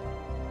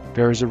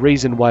 There is a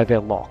reason why they're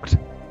locked.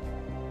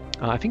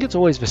 I think it's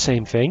always the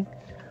same thing,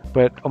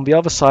 but on the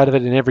other side of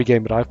it, in every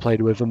game that I've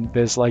played with them,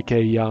 there's like a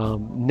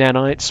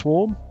nanite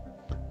swarm,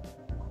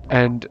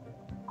 and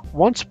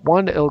once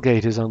one L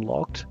gate is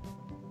unlocked,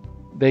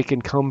 they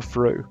can come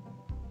through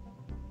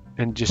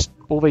and just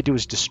all they do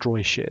is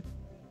destroy shit.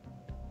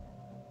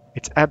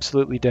 It's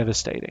absolutely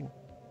devastating.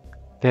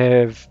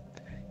 They've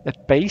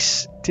at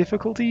base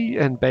difficulty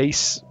and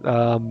base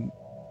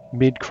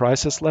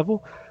mid-crisis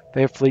level,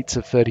 they have fleets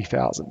of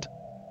 30,000.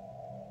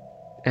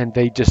 And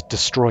they just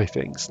destroy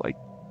things. Like,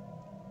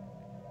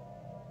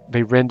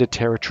 they render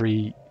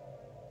territory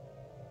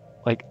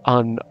like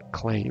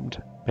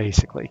unclaimed,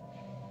 basically.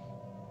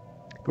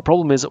 The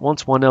problem is that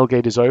once one L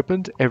gate is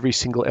opened, every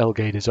single L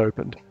gate is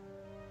opened.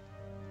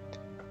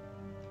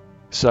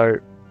 So,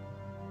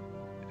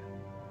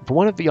 the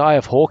one at the Eye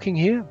of Hawking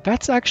here,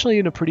 that's actually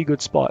in a pretty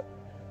good spot,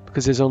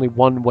 because there's only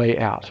one way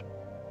out.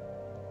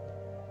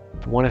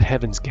 The one at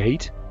Heaven's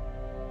Gate,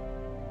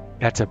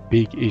 that's a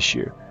big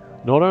issue.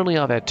 Not only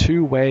are there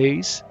two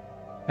ways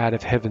out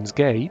of Heaven's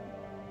Gate,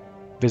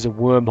 there's a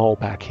wormhole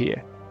back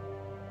here.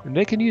 And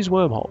they can use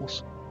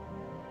wormholes.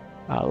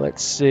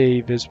 Let's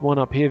see, there's one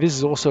up here. This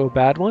is also a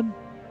bad one,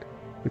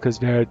 because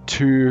there are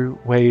two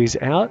ways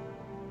out,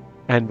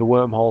 and the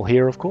wormhole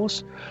here, of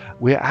course.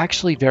 We're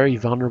actually very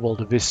vulnerable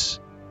to this,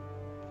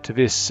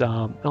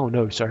 oh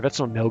no, sorry, that's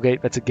not an L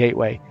gate, that's a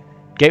gateway.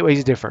 Gateways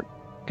are different.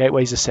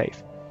 Gateways are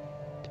safe.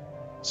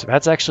 So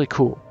that's actually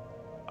cool.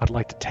 I'd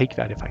like to take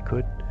that if I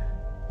could.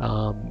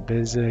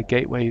 There's a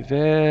gateway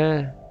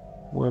there,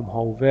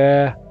 wormhole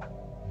there,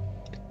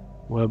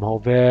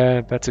 wormhole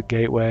there, that's a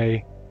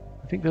gateway.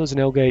 I think there was an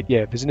L gate,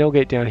 yeah, there's an L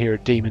gate down here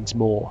at Demon's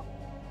Maw.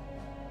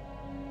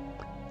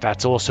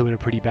 That's also in a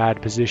pretty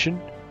bad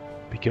position,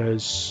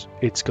 because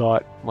it's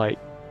got like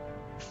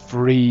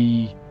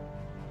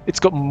it's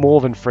got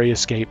more than 3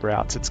 escape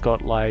routes. It's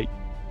got like,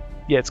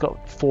 yeah, it's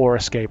got 4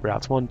 escape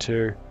routes. 1,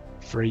 2,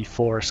 3,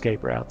 4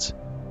 escape routes.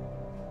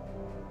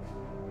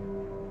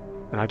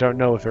 And I don't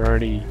know if there are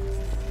any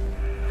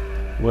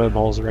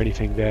wormholes or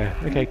anything there.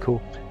 Okay,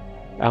 cool.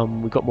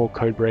 We've got more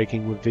code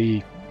breaking with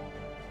the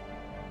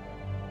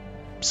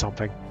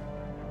something.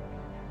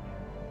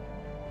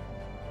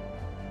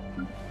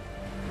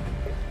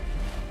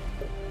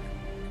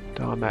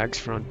 Darmag's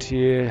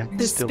Frontier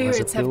The still spirits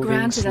has a have building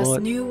granted slot.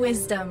 us new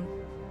wisdom.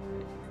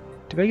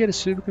 Do they get a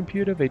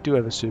supercomputer? They do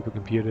have a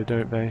supercomputer,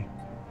 don't they?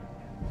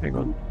 Hang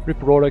on.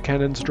 Ripper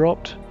autocannons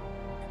dropped.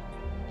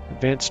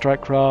 Advanced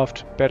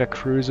strikecraft, better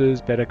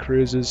cruisers,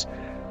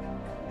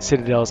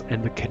 citadels,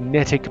 and the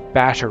kinetic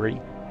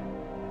battery.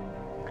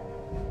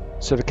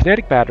 So the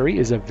kinetic battery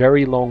is a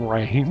very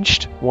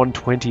long-ranged,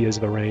 120 is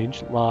the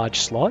range, large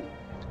slot.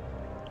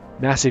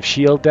 Massive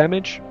shield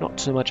damage, not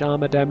so much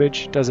armor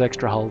damage, does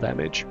extra hull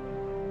damage.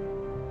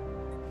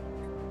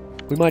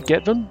 We might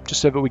get them,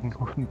 just so that we can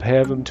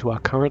compare them to our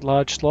current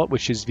large slot,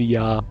 which is the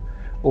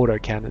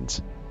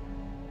autocannons.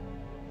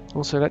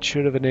 Also, that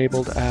should have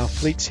enabled our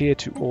fleets here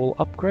to all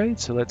upgrade,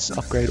 so let's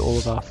upgrade all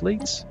of our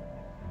fleets.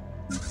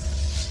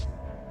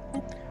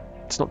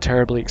 It's not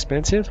terribly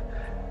expensive.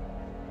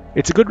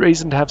 It's a good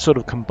reason to have sort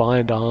of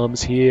combined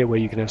arms here, where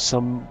you can have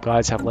some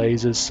guys have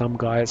lasers, some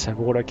guys have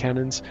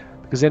autocannons,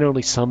 because then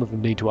only some of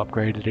them need to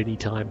upgrade at any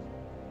time.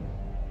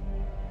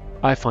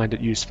 I find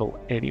it useful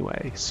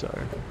anyway, so...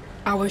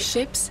 Our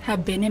ships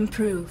have been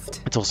improved.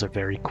 It's also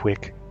very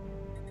quick.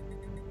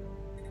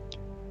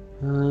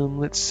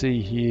 Let's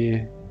see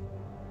here.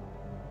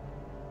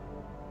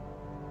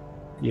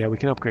 Yeah, we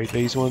can upgrade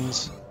these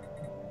ones.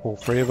 All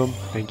three of them,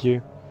 thank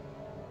you.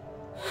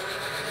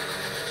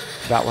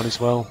 That one as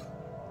well.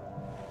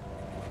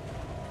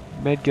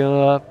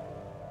 Medgar.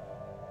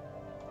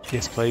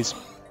 Yes, please.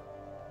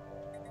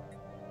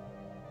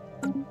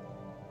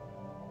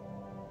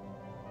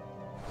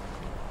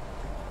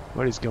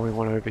 What is going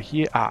on over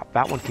here? Ah,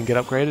 that one can get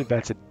upgraded.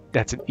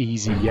 That's an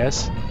easy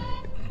yes.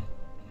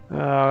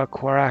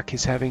 Quarak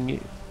is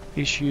having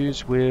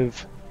issues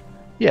with...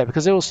 Yeah,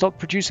 because they will stop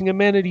producing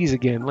amenities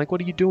again. Like,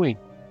 what are you doing?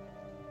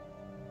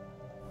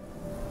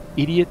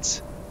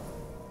 Idiots.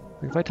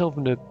 If I tell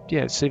them to...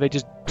 Yeah, see, they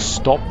just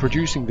stop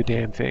producing the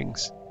damn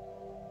things.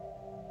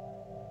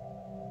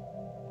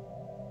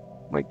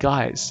 Like,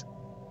 guys,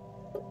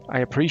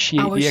 I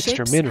appreciate the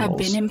extra minerals. Our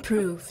ships have been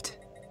improved.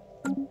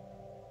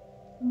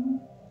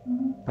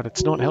 But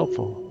it's not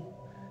helpful.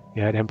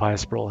 Yeah, Empire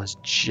Sprawl has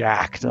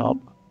jacked up.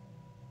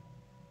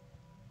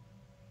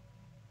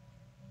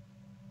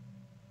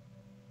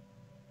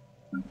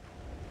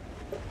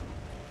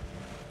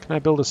 Can I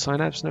build a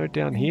synapse node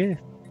down here?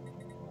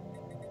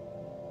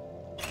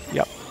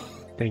 Yep.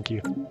 Thank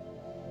you.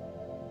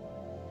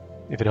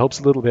 If it helps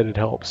a little bit, it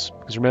helps.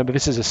 Because remember,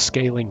 this is a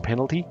scaling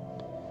penalty.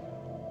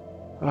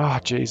 Oh,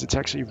 geez, it's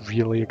actually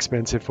really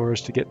expensive for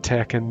us to get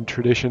tech and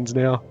traditions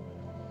now.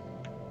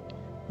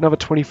 Another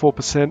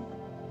 24%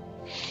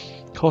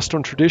 cost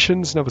on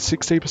traditions, another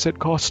 16%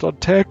 cost on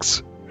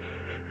techs.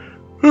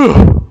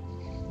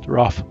 It's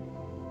rough.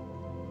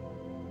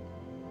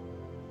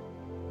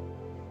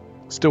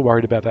 Still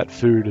worried about that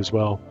food as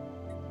well.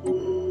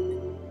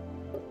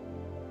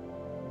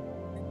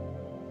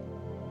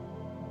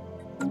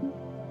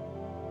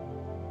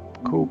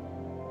 Cool.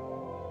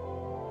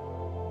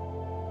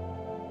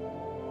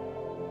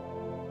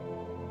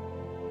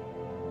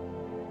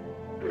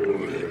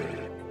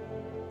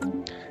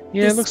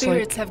 Yeah, it looks like...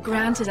 The spirits have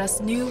granted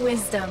us new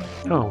wisdom.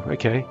 Oh,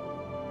 okay.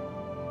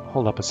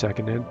 Hold up a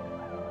second then.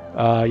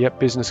 Yep,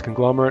 business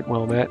conglomerate,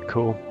 well met,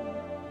 cool.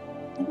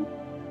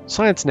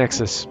 Science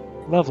Nexus,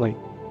 lovely.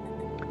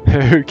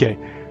 Okay,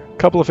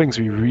 couple of things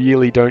we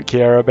really don't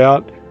care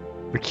about.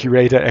 The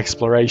Curator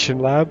Exploration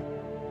Lab.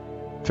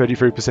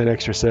 33%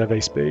 extra survey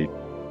speed.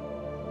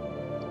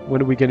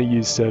 When are we going to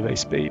use survey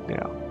speed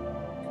now?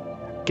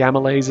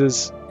 Gamma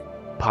lasers,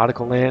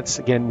 particle lance,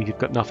 again we've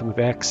got nothing with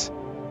X.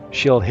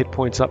 Shield hit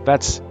points up,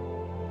 that's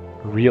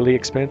really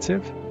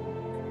expensive.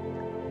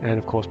 And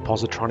of course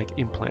positronic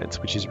implants,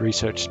 which is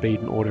research speed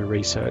and auto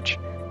research.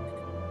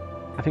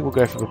 I think we'll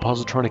go for the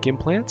positronic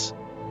implants,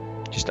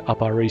 just to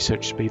up our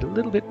research speed a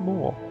little bit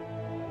more.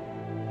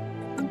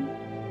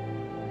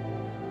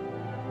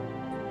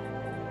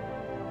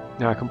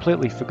 Now I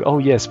completely forgot, oh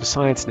yes, for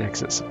Science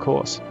Nexus, of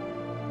course.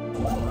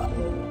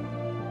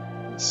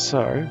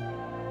 So,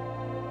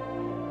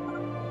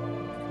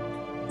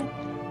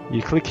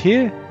 you click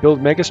here, build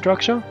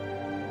megastructure,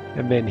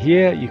 and then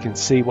here you can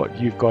see what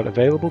you've got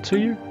available to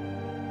you.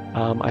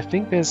 I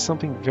think there's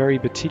something very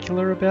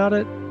particular about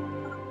it.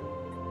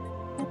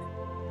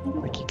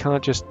 Like you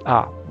can't just...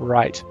 Ah,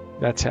 right.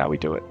 That's how we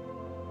do it.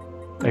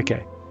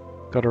 Okay.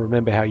 Got to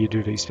remember how you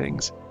do these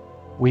things.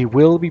 We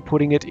will be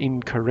putting it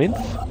in Corinth.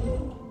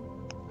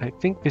 I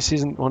think this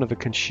isn't one of the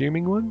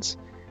consuming ones.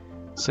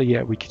 So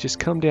yeah, we could just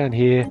come down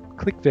here,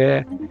 click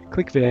there,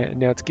 and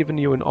now it's given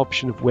you an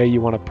option of where you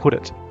want to put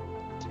it.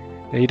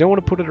 Now you don't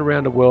want to put it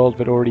around a world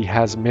that already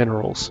has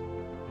minerals.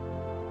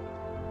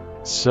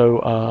 So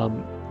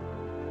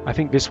I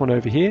think this one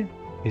over here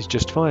is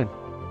just fine.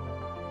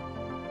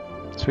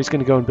 So he's going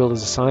to go and build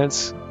us a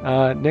science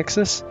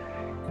nexus.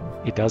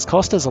 It does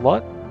cost us a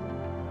lot,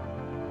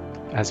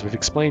 as we've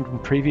explained in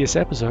previous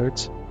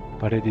episodes,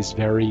 but it is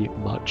very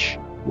much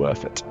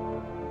worth it.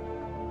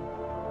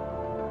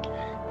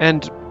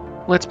 And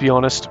let's be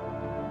honest,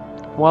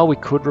 while we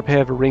could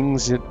repair the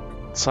rings at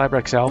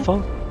Cybrex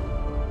Alpha,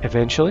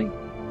 eventually,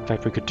 in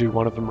fact we could do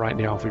one of them right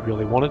now if we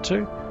really wanted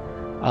to,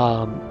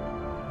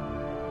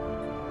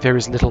 there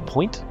is little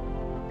point.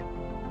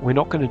 We're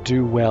not going to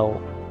do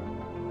well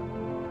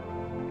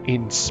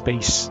in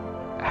space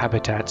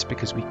habitats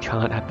because we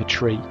can't have the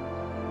tree.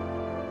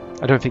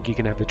 I don't think you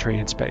can have the tree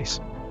in space.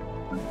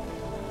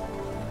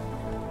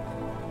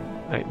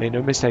 I made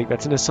no mistake,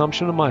 that's an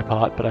assumption on my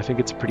part, but I think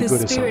it's a pretty good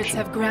assumption. The spirits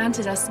have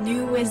granted us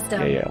new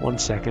wisdom. Yeah, 1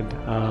 second.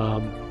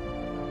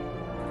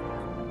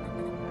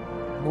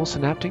 More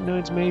synaptic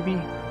nodes, maybe?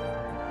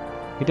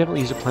 We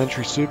definitely use a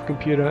planetary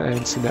supercomputer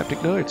and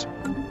synaptic nodes.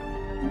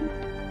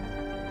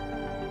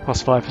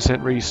 Plus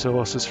 5%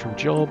 resources from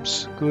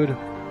jobs. Good.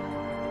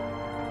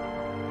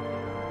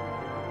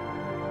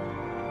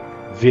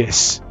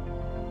 This.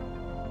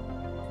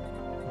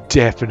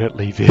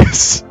 Definitely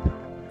this.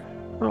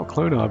 Oh,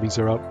 clone armies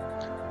are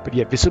up. But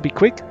yeah, this will be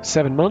quick.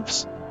 7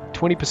 months.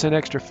 20%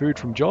 extra food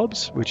from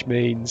jobs, which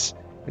means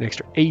an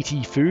extra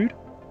 80 food.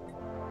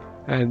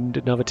 And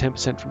another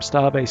 10% from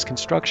Starbase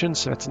construction,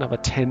 so that's another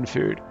 10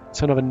 food.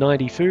 So another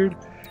 90 food.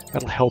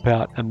 That'll help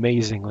out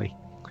amazingly.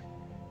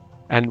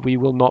 And we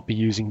will not be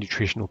using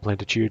nutritional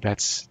plentitude.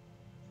 That's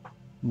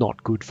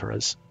not good for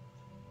us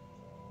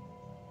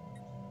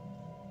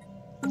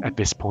at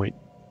this point.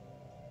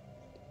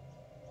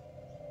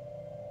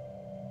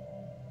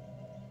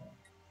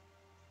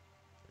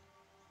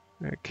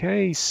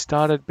 Okay,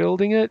 started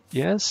building it.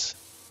 Yes.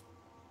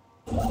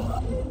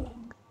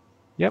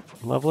 Yep,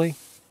 lovely.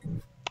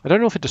 I don't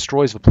know if it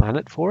destroys the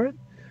planet for it.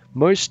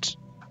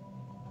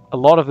 A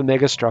lot of the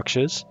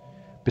megastructures,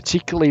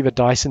 particularly the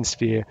Dyson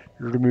sphere,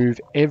 remove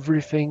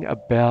everything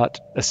about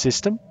a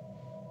system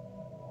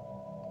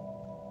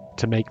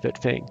to make that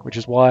thing, which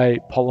is why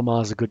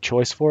Polymer is a good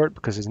choice for it,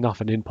 because there's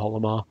nothing in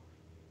Polymer.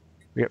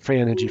 We get free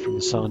energy from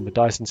the sun. The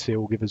Dyson sphere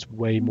will give us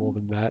way more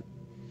than that.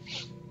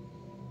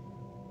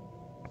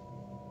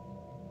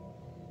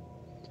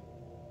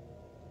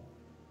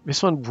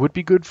 This one would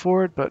be good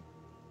for it, but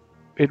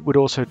it would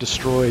also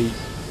destroy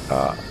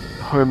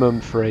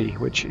Homum 3,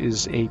 which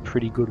is a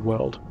pretty good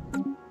world.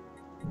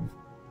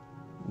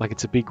 Like,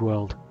 it's a big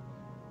world.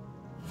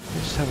 Let's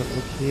just have a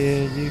look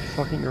here. You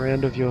fucking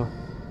around of your...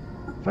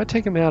 If I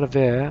take them out of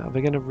there, are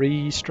they going to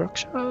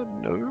restructure?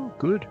 No.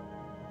 Good.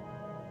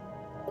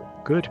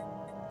 Good.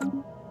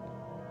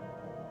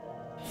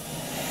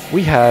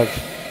 We have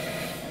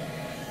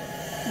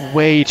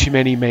way too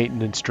many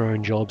maintenance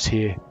drone jobs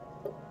here.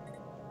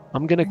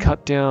 I'm going to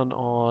cut down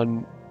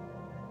on...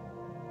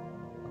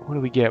 What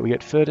do we get? We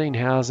get 13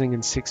 housing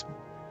and 6...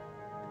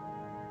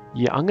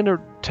 Yeah, I'm going to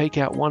take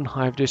out one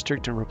hive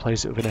district and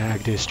replace it with an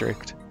ag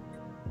district.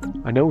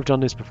 I know we've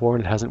done this before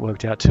and it hasn't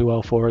worked out too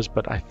well for us,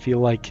 but I feel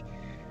like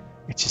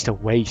it's just a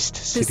waste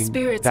sitting that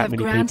many people there. The spirits have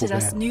granted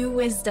us new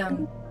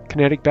wisdom.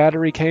 Kinetic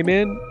battery came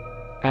in,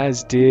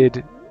 as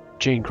did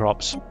gene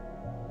crops.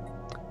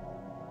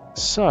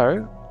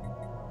 So,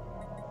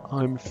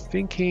 I'm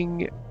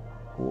thinking...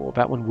 Oh,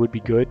 that one would be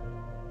good.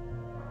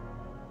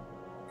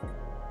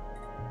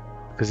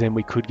 Because then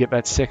we could get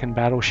that second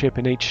battleship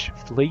in each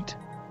fleet.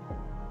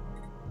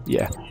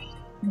 Yeah.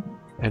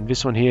 And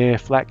this one here,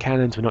 flat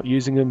cannons, we're not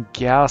using them.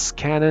 Gauss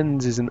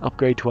cannons is an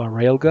upgrade to our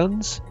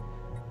railguns.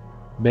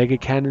 Mega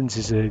cannons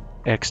is a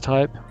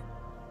X-type.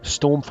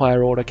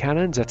 Stormfire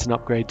autocannons, that's an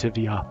upgrade to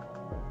the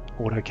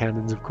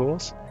autocannons, of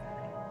course.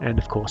 And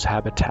of course,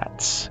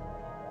 habitats.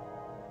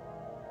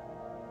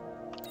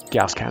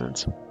 Gauss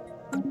cannons.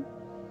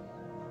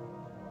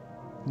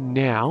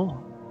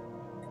 Now,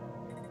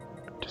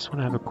 just want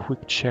to have a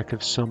quick check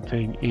of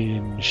something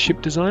in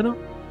Ship Designer.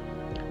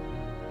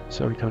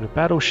 So we go to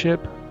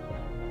Battleship.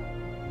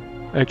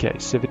 Okay,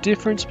 so the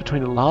difference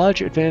between a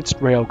large advanced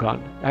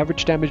railgun,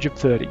 average damage of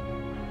 30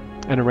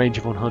 and a range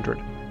of 100.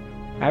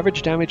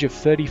 Average damage of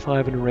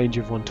 35 and a range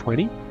of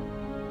 120.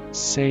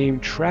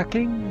 Same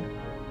tracking,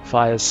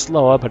 fires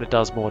slower but it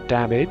does more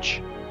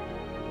damage.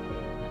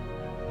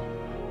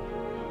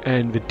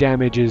 And the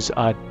damages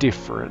are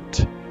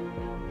different.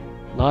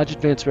 Large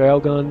advanced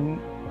railgun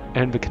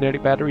and the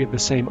kinetic battery have the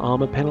same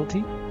armor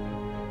penalty,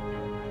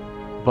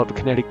 but the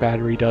kinetic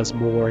battery does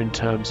more in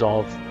terms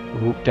of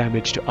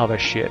damage to other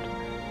shit.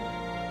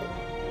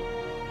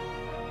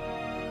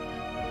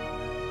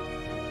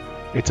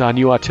 It's our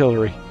new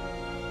artillery.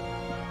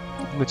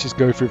 Let's just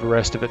go through the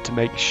rest of it to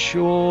make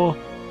sure.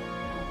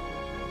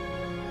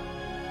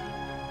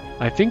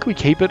 I think we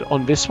keep it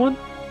on this one.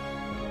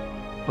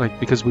 Like,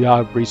 because we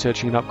are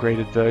researching an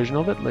upgraded version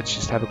of it. Let's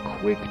just have a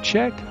quick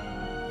check.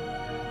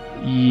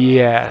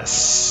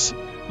 Yes.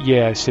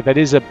 Yeah, so that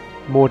is a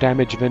more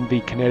damage than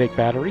the kinetic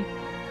battery.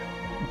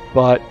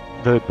 But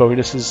the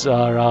bonuses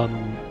are,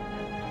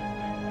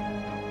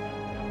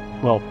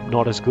 well,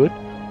 not as good.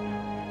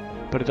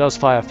 But it does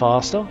fire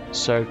faster,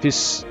 so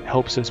this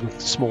helps us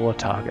with smaller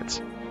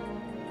targets.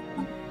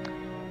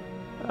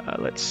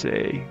 Let's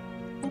see.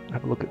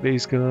 Have a look at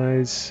these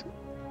guys.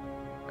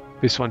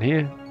 This one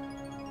here.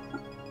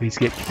 These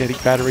get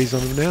kinetic batteries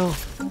on them now.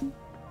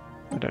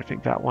 I don't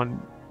think that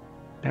one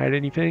had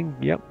anything.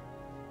 Yep.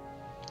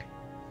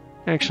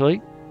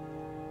 Actually,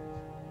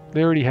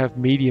 they already have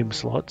medium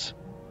slots.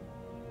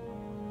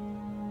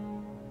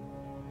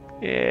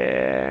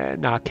 Yeah,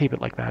 nah, keep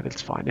it like that.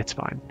 It's fine. It's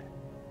fine.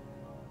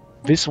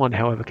 This one,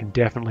 however, can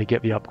definitely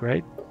get the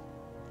upgrade.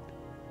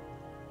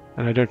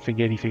 And I don't think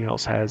anything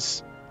else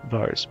has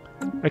those.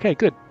 Okay,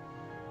 good.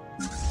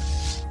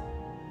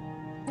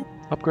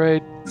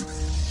 Upgrade.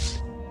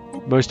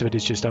 Most of it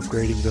is just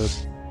upgrading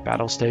the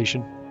battle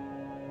station.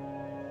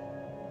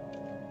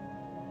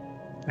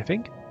 I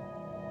think.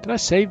 Did I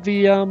save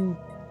the, hang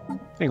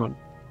on.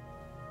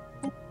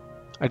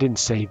 I didn't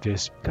save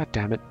this. God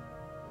damn it.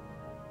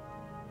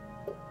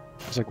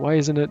 I was like, why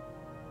isn't it?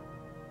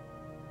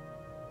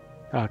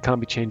 Can't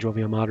be changed while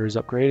the Armada is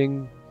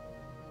upgrading.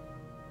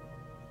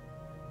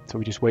 So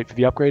we just wait for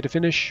the upgrade to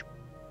finish.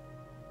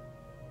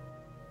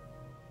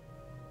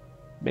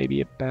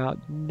 Maybe about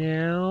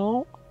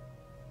now.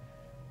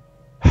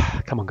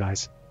 Come on,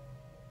 guys.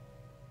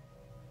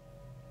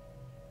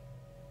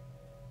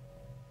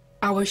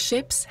 Our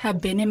ships have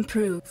been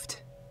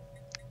improved.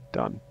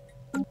 Done.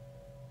 And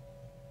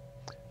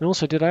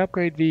also, did I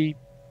upgrade the...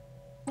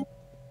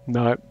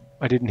 No,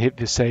 I didn't hit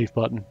the save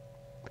button.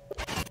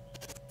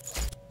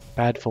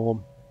 Bad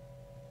form.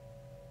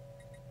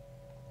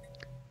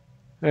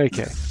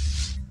 Okay.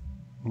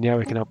 Now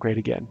we can upgrade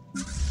again.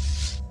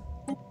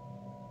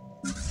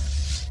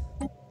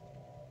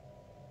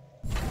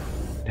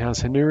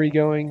 How's Hanuri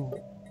going?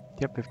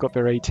 Yep, they've got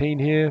their 18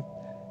 here.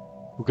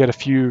 We'll get a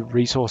few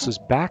resources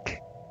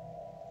back.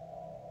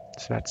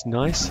 So that's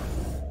nice.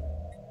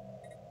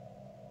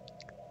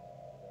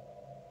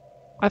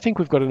 I think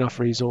we've got enough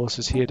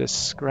resources here to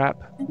scrap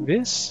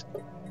this.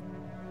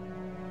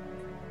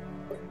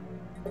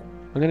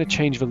 I'm going to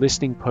change the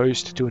listing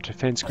post to a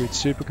defense grid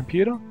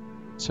supercomputer.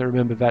 So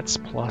remember that's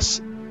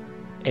plus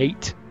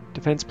 8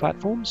 defense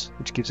platforms,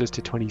 which gives us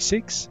to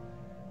 26.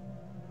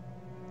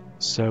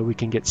 So we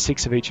can get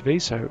 6 of each of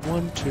these. So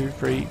 1, 2,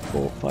 3,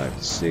 4,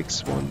 5,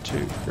 6. 1, 2,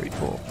 3,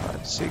 4,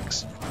 5,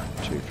 6. 1,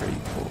 2, 3,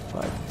 4,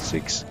 5,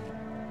 6.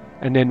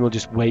 And then we'll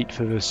just wait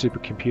for the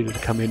supercomputer to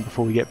come in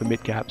before we get the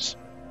mid gaps.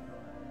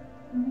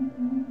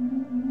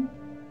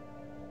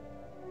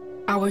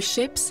 Our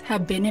ships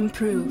have been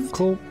improved.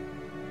 Cool.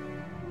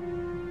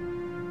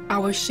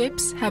 Our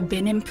ships have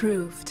been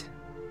improved.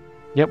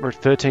 Yep, we're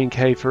at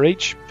 13k for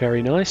each.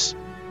 Very nice.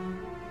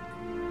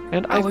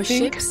 And I Our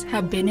think ships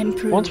have been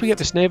improved. once we get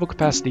this naval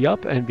capacity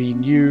up and the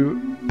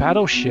new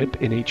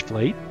battleship in each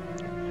fleet,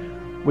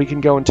 we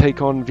can go and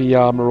take on the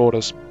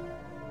Marauders.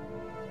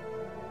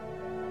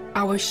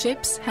 Our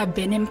ships have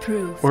been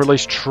improved. Or at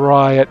least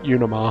try at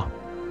Unimar.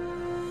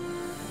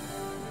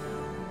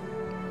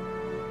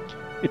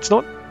 It's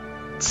not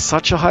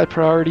such a high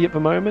priority at the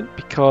moment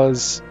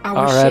because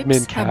our admin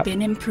ships cap... have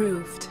been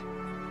improved.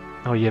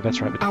 Oh yeah,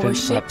 that's right, the Our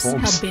defense ships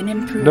platforms. have been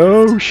improved.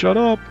 No, shut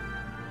up!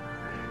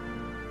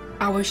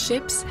 Our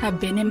ships have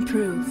been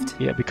improved.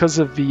 Yeah, because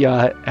of the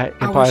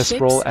Empire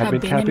Sprawl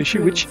admin cap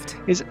issue, which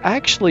is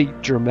actually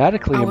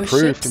dramatically Our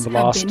improved in ships the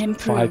have last been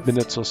 5 improved.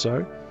 minutes or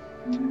so.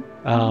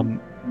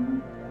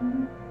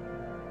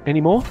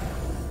 Any more?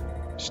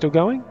 Still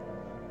going?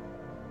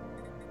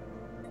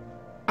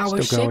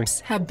 Our Still going. ships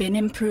have been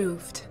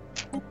improved.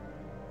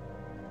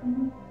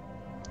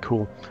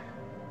 Cool.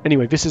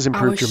 Anyway, this has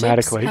improved Our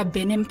dramatically. ships have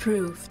been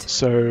improved.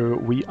 So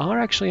we are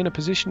actually in a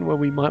position where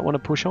we might want to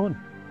push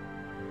on.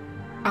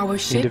 Our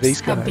Into these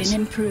ships have guys.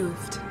 been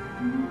improved.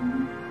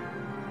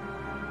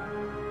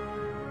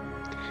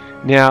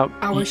 Now,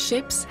 Our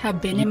ships have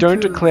been you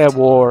improved. don't declare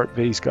war at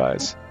these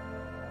guys.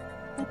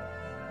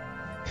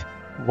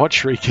 What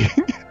shrieking?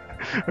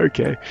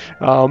 Okay.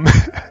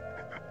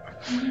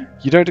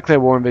 You don't declare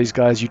war on these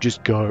guys, you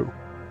just go.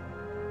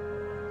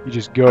 You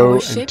just go Our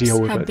and ships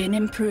deal with have it. been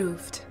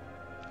improved.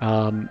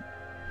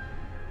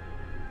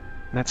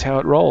 That's how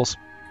it rolls.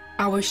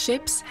 Our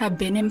ships have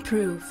been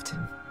improved.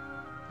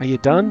 Are you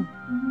done?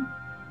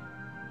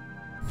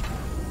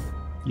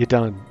 You're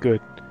done.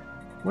 Good.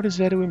 What is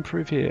there to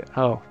improve here?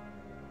 Oh.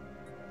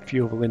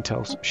 Fuel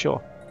intels.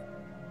 Sure.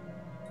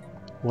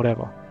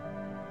 Whatever.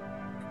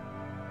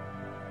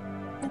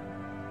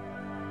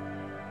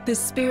 The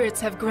spirits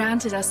have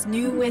granted us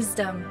new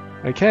wisdom.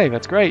 Okay,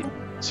 that's great.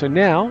 So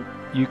now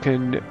you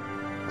can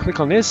click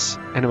on this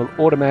and it will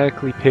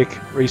automatically pick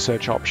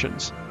research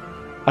options.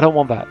 I don't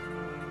want that.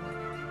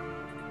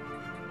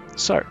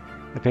 So,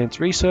 advanced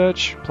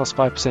research, plus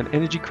 5%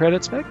 energy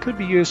credits, that could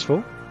be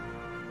useful.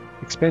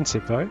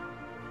 Expensive though.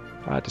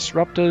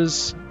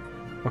 Disruptors,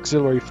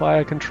 auxiliary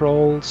fire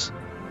controls,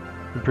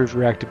 improved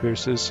reactor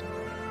boosters.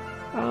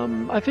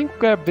 I think we'll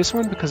grab this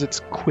one because it's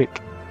quick.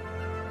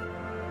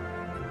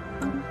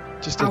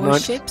 Just a Our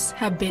ships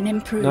have been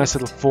improved. nice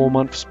little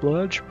 4-month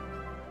splurge.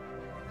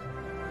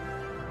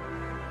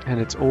 And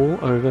it's all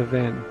over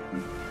then.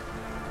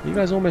 You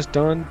guys almost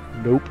done?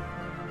 Nope.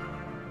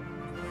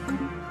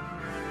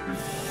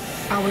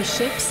 Our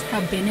ships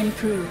have been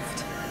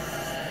improved.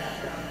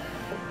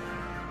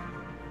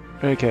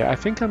 Okay, I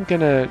think I'm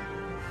gonna...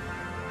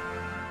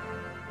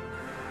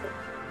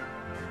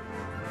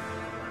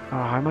 Oh,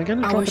 am I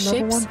gonna drop Our another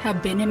ships one?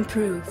 have been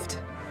improved.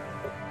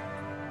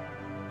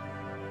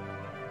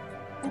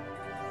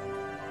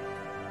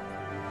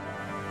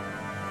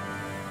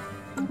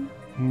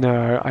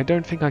 No, I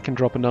don't think I can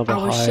drop another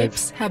Our hive.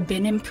 ships have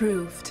been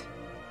improved.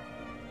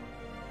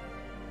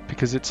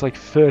 Because it's like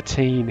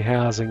 13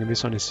 housing and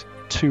this one is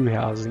 2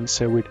 housing,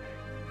 so we'd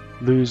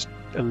lose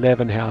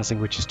 11 housing,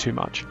 which is too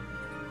much.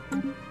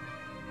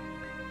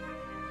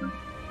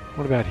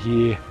 What about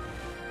here?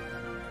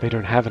 They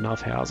don't have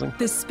enough housing.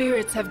 The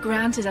spirits have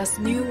granted us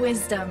new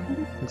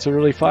wisdom. It's a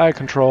really fire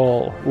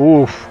control.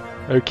 Oof.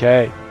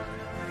 Okay.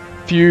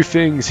 Few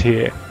things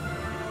here.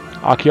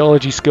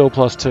 Archaeology skill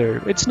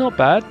 +2. It's not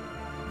bad.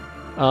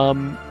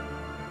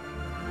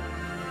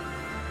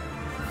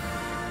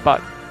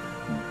 But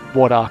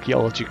what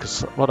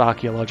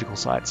archaeological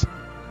sites?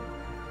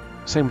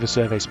 Same with the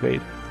survey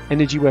speed.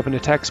 Energy weapon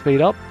attack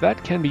speed up.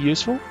 That can be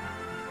useful.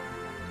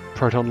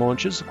 Proton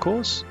launchers, of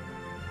course.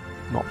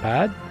 Not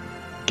bad.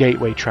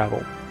 Gateway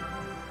travel.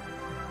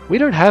 We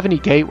don't have any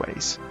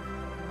gateways.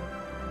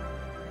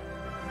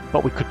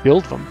 But we could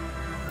build them.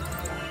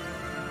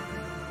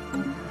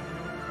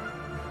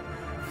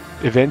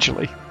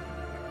 Eventually.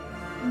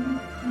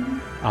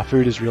 Our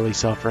food is really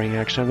suffering,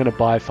 actually. I'm going to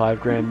buy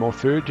 5 grand more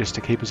food just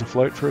to keep us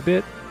afloat for a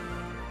bit.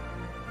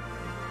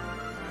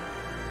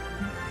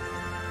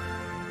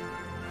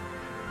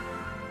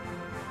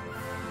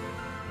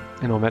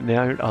 And on that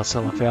note, I'll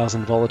sell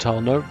 1,000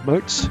 volatile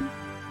motes.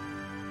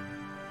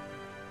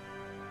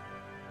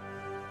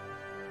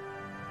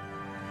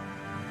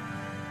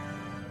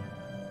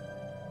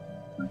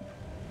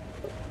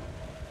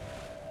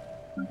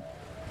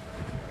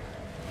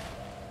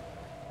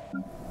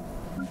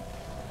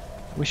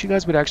 Wish you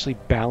guys would actually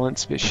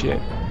balance this shit.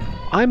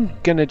 I'm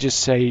gonna just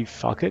say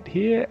fuck it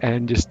here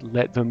and just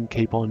let them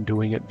keep on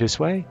doing it this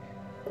way.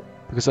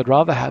 Because I'd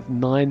rather have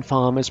 9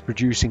 farmers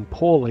producing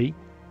poorly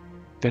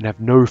than have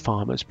no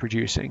farmers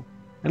producing.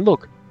 And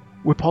look,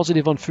 we're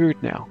positive on food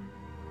now.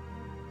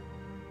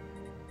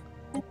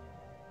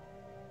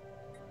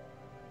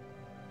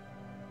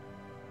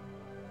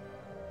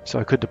 So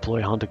I could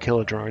deploy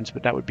hunter-killer drones,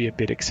 but that would be a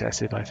bit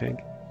excessive, I think.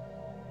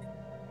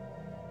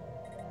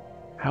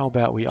 How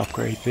about we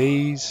upgrade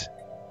these?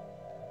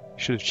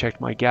 Should have checked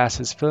my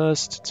gases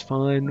first. It's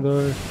fine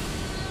though.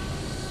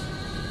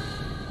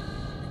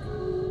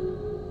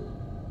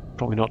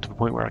 Probably not to the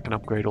point where I can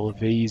upgrade all of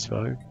these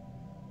though.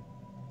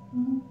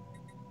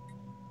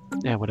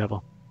 Yeah, whatever.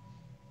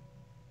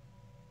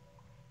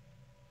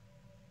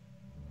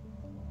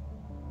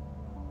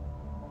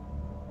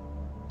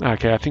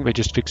 Okay, I think they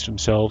just fixed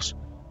themselves.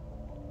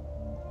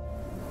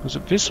 Was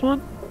it this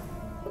one?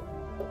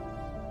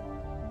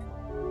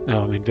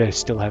 No, I mean, they're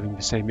still having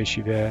the same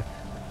issue there.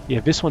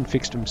 Yeah, this one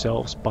fixed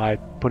themselves by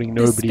putting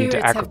nobody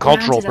into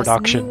agricultural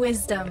production.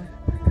 Wisdom.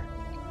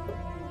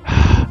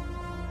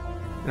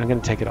 I'm going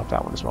to take it off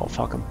that one as well.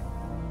 Fuck them.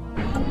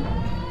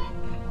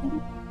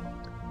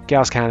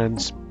 Gauss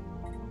cannons.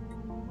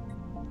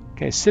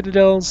 Okay,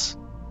 citadels,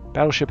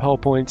 battleship hull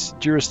points,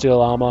 durasteel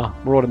armor,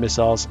 marauder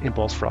missiles,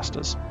 impulse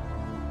thrusters.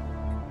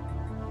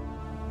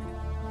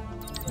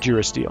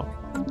 Durasteel.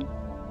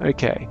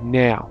 Okay,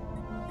 now.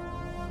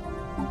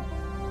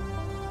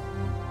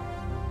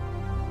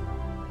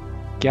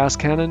 Gauss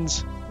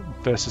cannons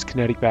versus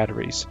kinetic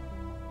batteries.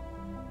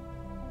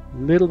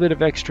 Little bit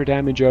of extra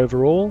damage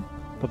overall,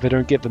 but they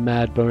don't get the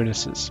mad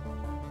bonuses.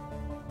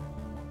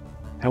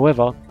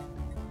 However,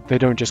 they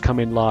don't just come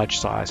in large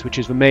size, which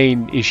is the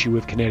main issue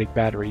with kinetic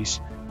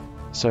batteries.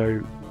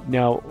 So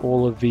now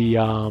all of the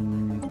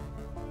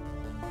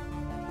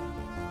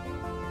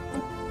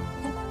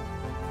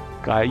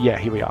yeah,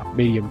 here we are,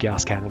 medium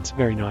Gauss cannons,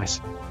 very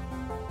nice.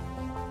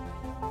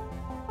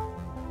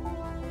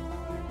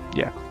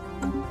 Yeah.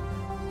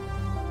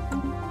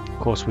 Of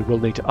course, we will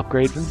need to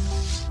upgrade them,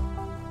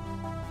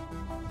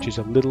 which is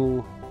a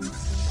little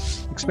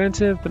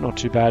expensive, but not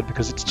too bad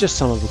because it's just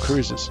some of the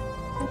cruisers.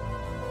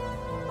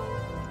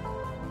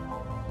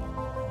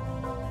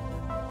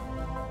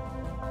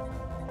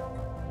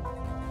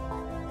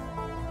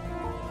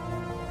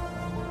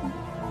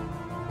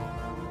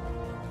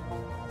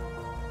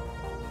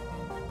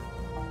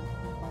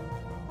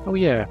 Oh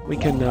yeah, we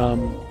can,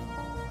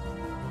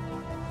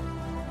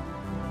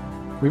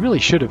 we really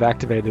should have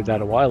activated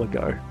that a while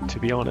ago, to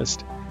be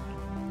honest.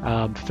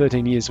 For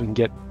 13 years we can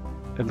get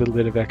a little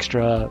bit of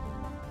extra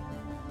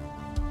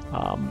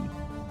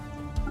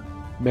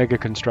mega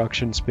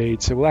construction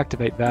speed, so we'll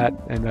activate that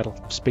and that'll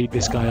speed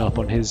this guy up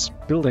on his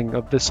building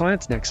of the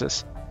science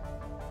nexus.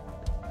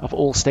 Of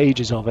all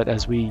stages of it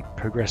as we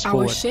progress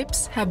forward. Our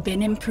ships have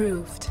been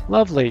improved.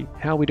 Lovely.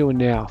 How are we doing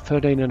now?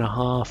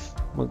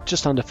 13.5, well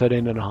just under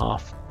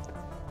 13.5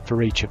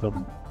 for each of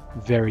them.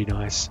 Very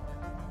nice.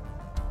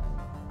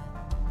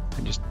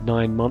 And just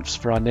 9 months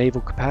for our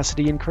naval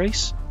capacity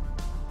increase.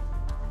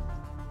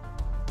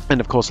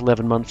 And of course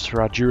 11 months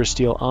for our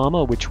durasteel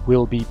armor, which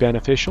will be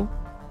beneficial.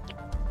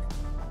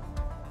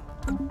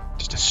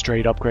 Just a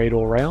straight upgrade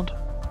all round.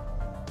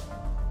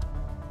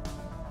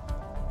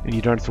 And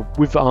you don't have to,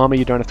 with armor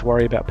you don't have to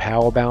worry about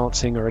power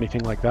balancing or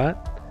anything like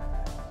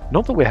that.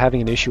 Not that we're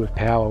having an issue with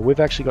power, we've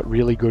actually got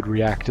really good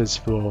reactors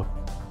for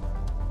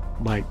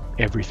like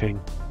everything.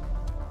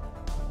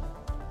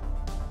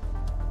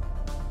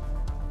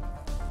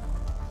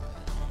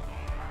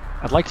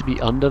 I'd like to be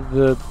under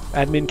the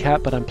admin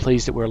cap, but I'm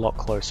pleased that we're a lot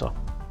closer.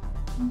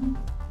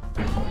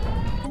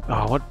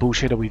 Oh, what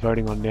bullshit are we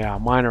voting on now?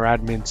 Minor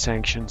admin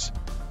sanctions.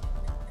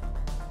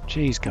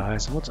 Jeez,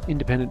 guys, what's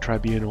independent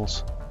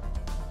tribunals?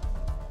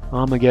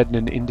 Armageddon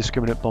and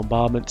indiscriminate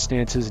bombardment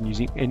stances and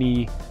using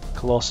any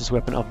Colossus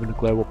weapon other than a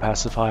global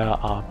pacifier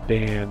are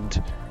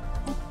banned.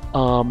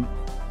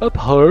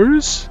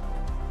 Oppose?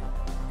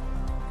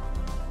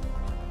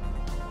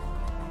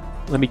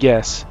 Let me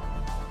guess.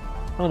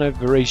 Oh no,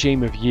 the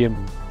regime of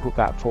Yim put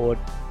that forward.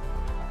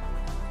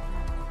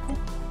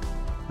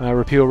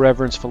 Repeal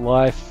reverence for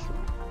life.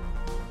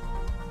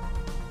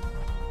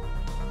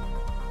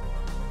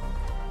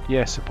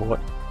 Yeah, support.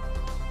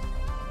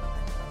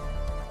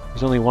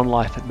 There's only one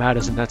life that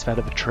matters, and that's that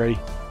of a tree.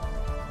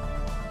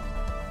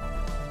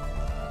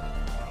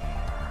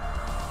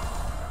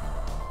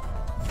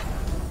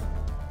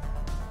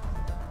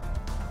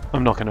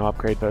 I'm not going to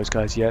upgrade those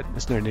guys yet.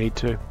 There's no need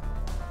to.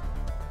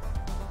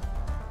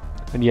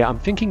 And yeah, I'm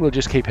thinking we'll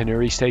just keep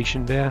Hanuri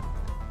stationed there,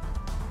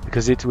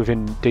 because it's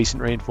within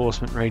decent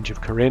reinforcement range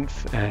of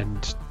Corinth,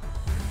 and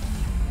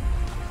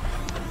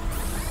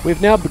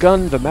we've now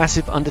begun the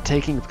massive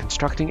undertaking of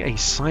constructing a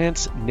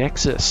science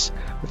nexus.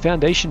 The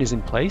foundation is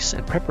in place,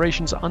 and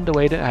preparations are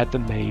underway to add the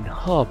main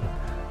hub.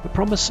 The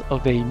promise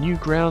of new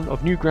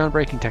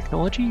groundbreaking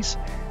technologies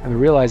and the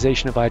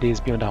realization of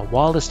ideas beyond our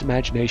wildest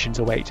imaginations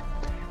await.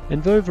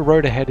 And though the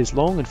road ahead is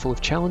long and full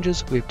of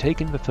challenges, we have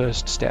taken the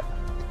first step.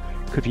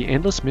 Could the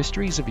endless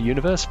mysteries of the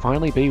universe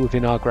finally be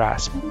within our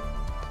grasp?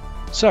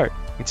 So, you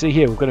can see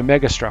here we've got a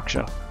mega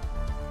structure.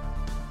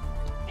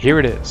 Here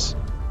it is.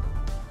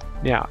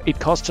 Now, it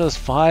costs us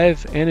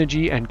 5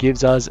 energy and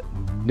gives us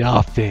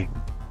nothing.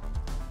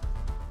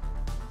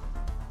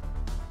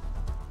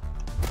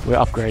 We're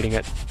upgrading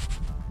it.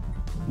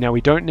 Now,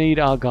 we don't need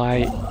our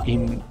guy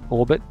in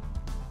orbit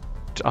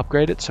to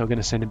upgrade it, so we're going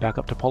to send him back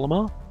up to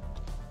Polymar.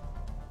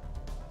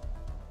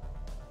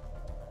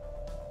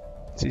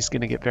 This is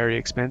going to get very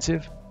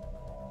expensive.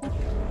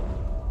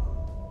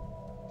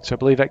 So I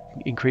believe that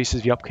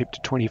increases the upkeep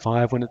to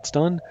 25 when it's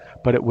done,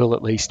 but it will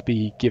at least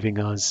be giving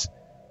us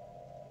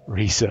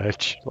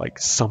research, like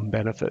some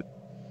benefit.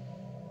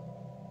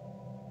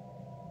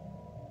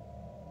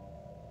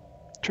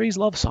 Trees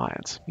love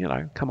science, you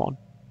know, come on.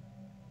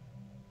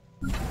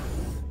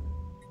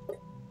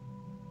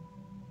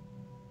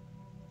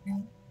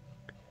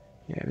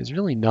 Yeah, there's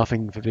really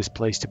nothing for this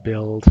place to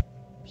build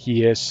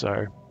here,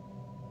 so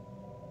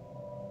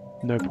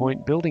no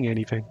point building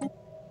anything.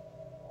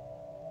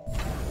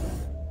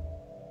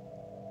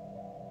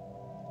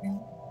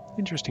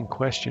 Interesting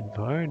question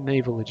though.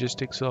 Naval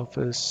Logistics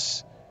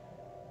Office,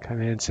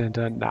 Command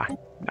Center. Nah,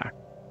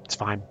 it's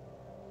fine.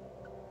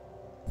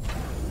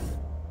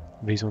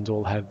 These ones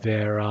all have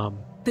their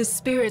The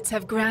spirits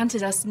have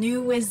granted us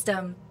new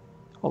wisdom.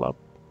 Hold up.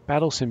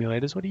 Battle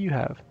simulators, what do you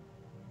have?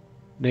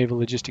 Naval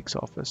Logistics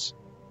Office.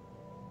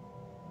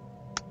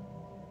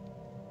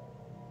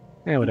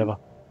 Yeah, whatever.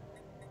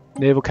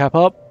 Naval cap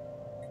up,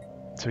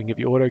 so we can give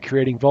you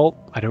auto-creating vault.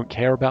 I don't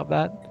care about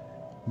that.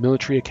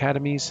 Military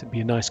academies would be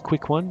a nice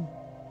quick one,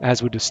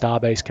 as would a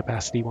starbase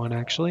capacity one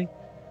actually.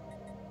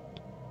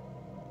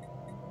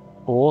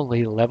 Or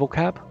leader level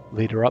cap,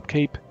 leader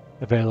upkeep,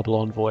 available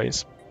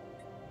envoys.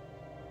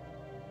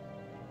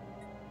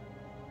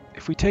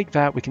 If we take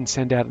that, we can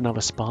send out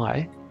another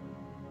spy.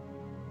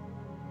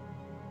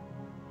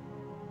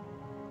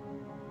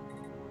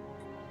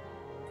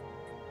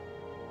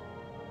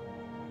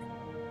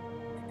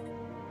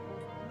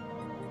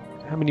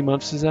 How many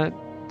months is that?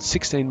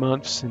 16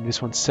 months, and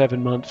this one's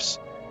 7 months.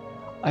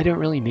 I don't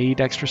really need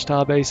extra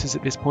star bases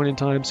at this point in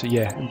time, so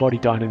yeah, embody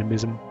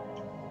dynamism.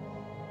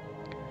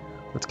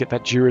 Let's get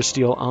that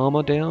Durasteel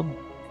armor down.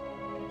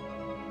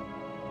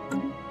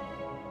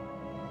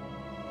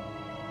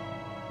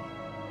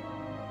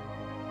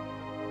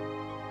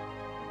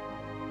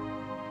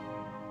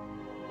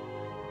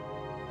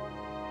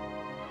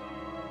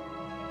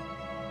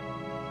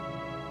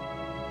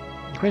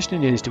 The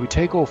question is, do we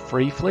take all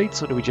 3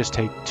 fleets, or do we just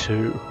take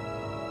 2?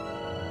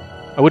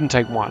 I wouldn't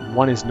take 1.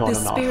 1 is not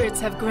enough. The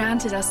spirits have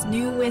granted us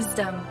new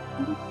wisdom.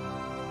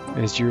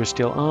 There's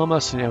Durasteel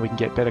armor, so now we can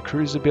get better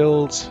cruiser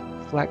builds,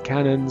 flat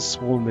cannons,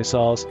 swarm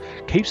missiles.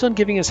 Keeps on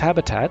giving us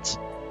habitats.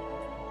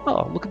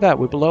 Oh, look at that.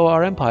 We're below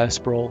our empire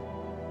sprawl.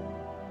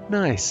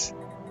 Nice.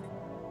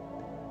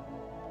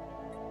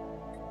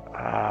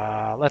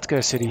 Let's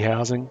go city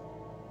housing.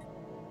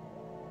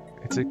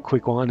 It's a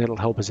quick one. It'll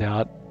help us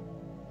out.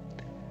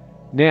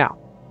 Now,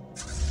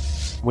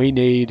 we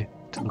need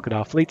to look at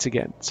our fleets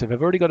again. So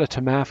they've already got a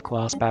Tamath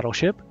class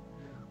battleship.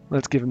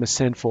 Let's give them a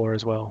Centaur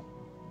as well.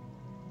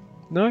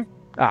 No?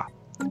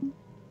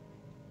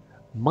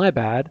 My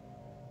bad.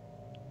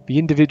 The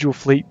individual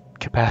fleet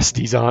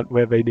capacities aren't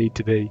where they need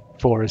to be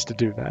for us to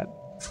do that.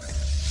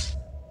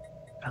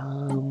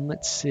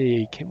 Let's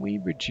see. Can we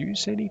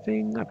reduce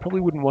anything? I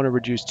probably wouldn't want to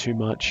reduce too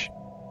much.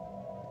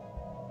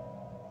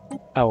 Oh,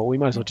 well, we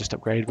might as well just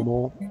upgrade them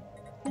all.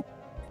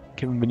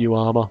 Give them a new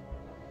armor.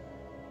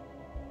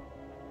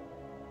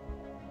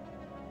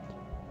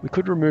 We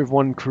could remove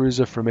 1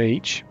 cruiser from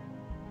each,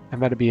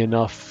 and that'd be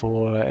enough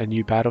for a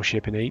new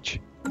battleship in each.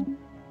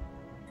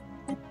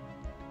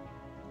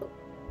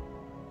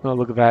 Oh,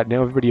 look at that.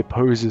 Now everybody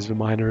opposes the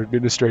minor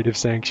administrative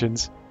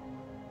sanctions.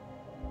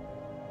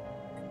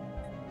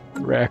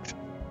 Wrecked.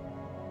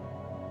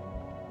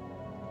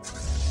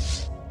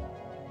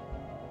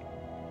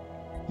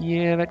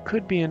 Yeah, that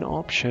could be an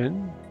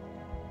option.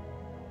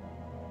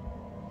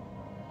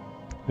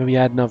 Maybe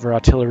add another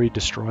artillery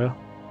destroyer.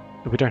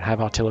 We don't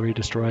have artillery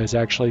destroyers,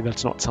 actually.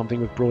 That's not something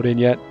we've brought in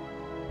yet.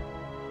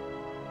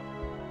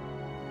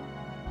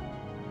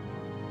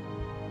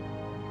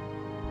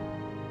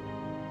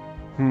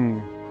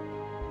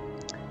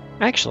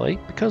 Actually,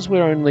 because we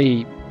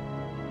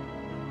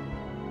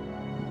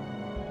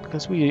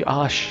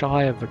are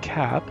shy of a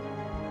cap,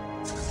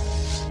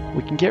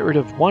 we can get rid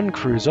of one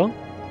cruiser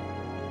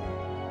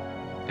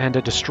and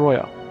a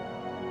destroyer.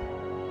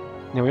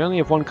 Now we only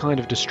have one kind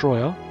of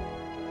destroyer.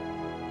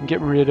 We can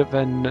get rid of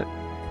a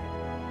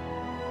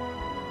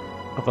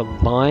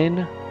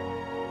line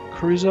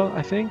cruiser,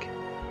 I think.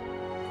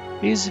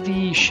 Is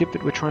the ship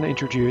that we're trying to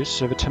introduce,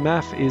 so the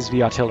Tamath is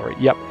the artillery.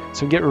 Yep,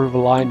 so we can get rid of a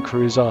line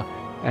cruiser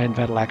and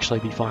that'll actually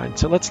be fine.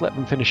 So let's let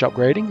them finish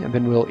upgrading and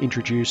then we'll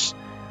introduce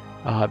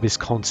this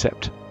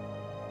concept.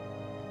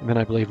 And then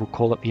I believe we'll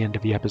call it the end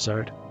of the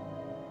episode.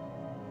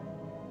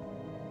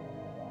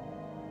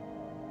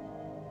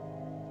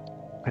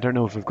 I don't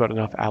know if we've got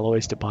enough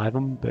alloys to buy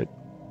them, but,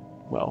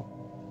 well,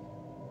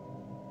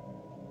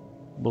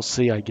 we'll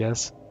see, I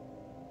guess.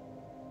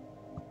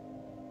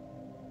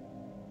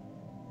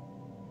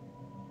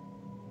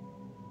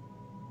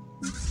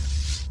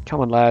 Come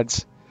on,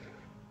 lads.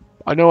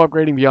 I know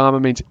upgrading the armor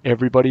means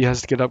everybody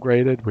has to get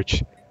upgraded,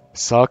 which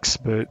sucks,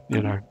 but,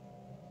 you know.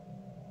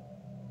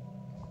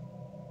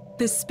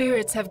 The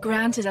spirits have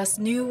granted us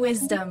new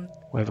wisdom.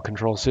 Weather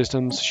control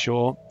systems,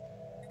 sure.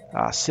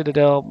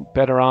 Citadel,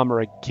 better armor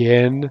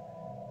again.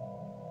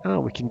 Oh,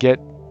 we can get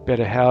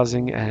better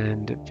housing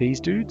and these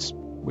dudes,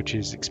 which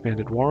is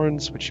expanded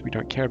warrens, which we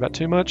don't care about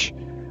too much.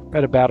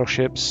 Better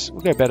battleships.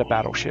 We'll go better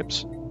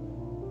battleships.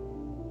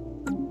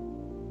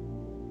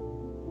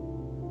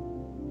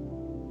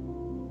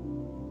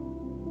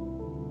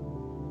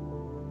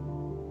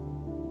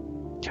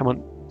 Come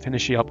on,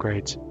 finish the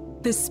upgrades.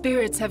 The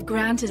spirits have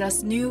granted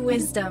us new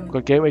wisdom.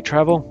 Got gateway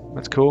travel.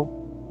 That's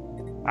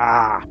cool.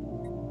 Ah.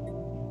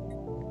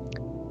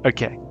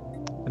 Okay.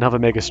 Another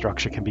mega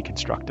structure can be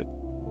constructed.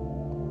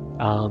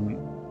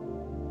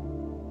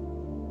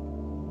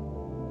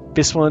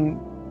 This one,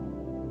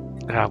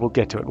 we'll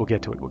get to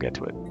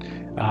it.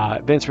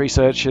 Advanced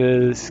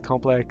researchers,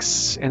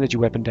 complex, energy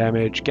weapon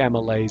damage, gamma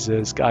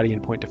lasers,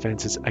 guardian point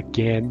defenses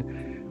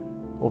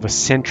again, or the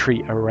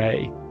sentry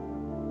array.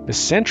 The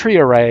sentry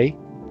array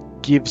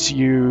gives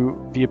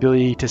you the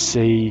ability to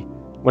see,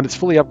 when it's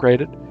fully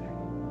upgraded,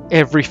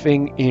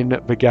 everything in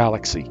the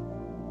galaxy.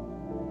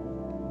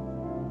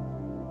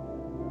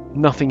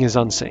 Nothing is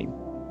unseen.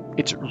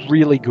 It's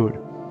really good.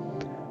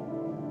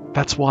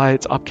 That's why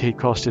its upkeep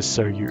cost is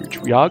so huge.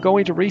 We are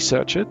going to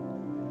research it.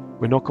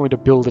 We're not going to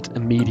build it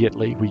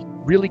immediately. We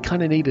really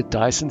kind of need a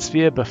Dyson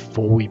sphere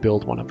before we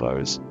build one of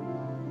those.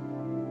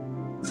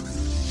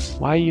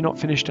 Why are you not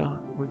finished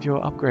with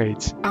your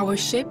upgrades? Our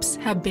ships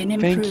have been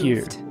improved. Thank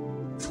you.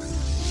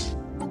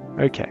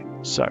 Okay,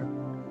 so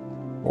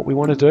what we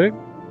want to do,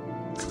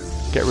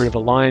 get rid of a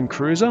Lion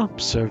Cruiser.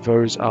 So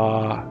those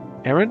are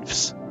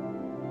Erinths.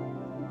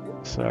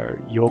 So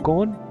you're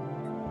gone.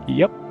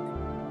 Yep.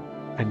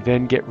 And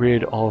then get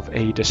rid of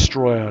a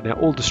destroyer. Now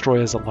all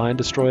destroyers are Lion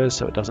destroyers,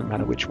 so it doesn't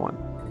matter which one.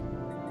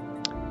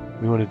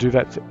 We want to do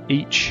that for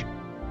each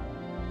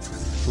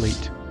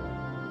fleet.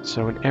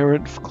 So an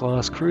Erinth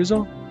class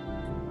cruiser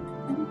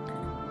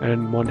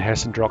and one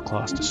Hessendrock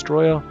class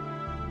destroyer.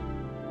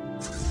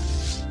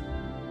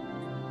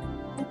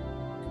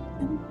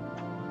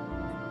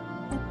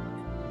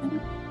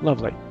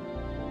 Lovely.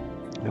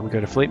 Then we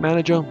go to Fleet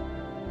Manager.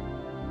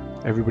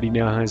 Everybody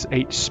now has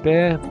 8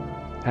 spare.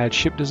 Add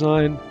ship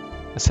design,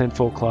 a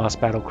Senfall class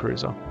battle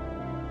cruiser.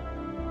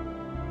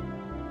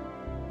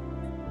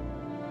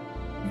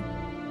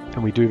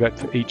 And we do that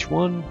for each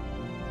one.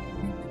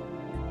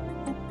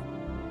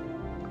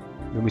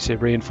 When we say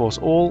reinforce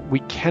all, we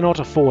cannot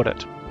afford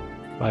it,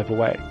 by the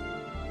way.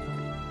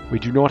 We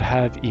do not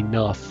have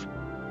enough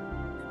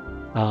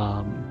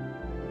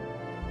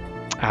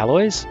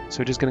alloys, so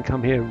we're just going to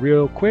come here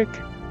real quick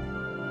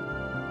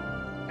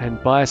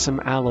and buy some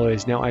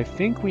alloys. Now I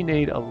think we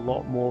need a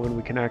lot more than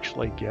we can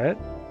actually get,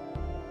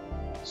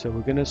 so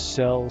we're going to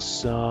sell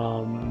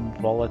some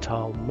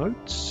volatile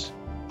motes,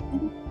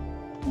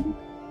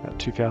 about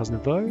 2,000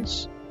 of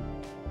those.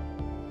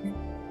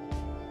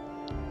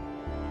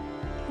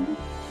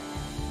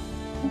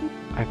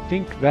 I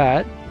think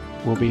that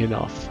will be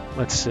enough.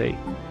 Let's see.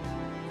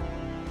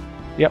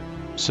 Yep,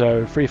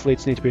 so free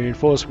fleets need to be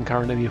reinforced. We can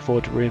currently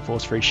afford to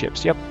reinforce free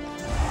ships. Yep,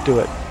 do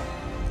it.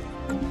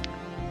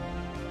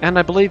 And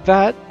I believe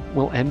that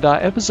will end our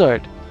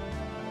episode.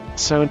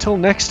 So until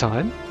next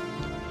time,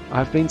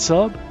 I've been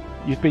Sub,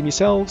 you've been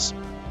yourselves.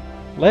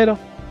 Later.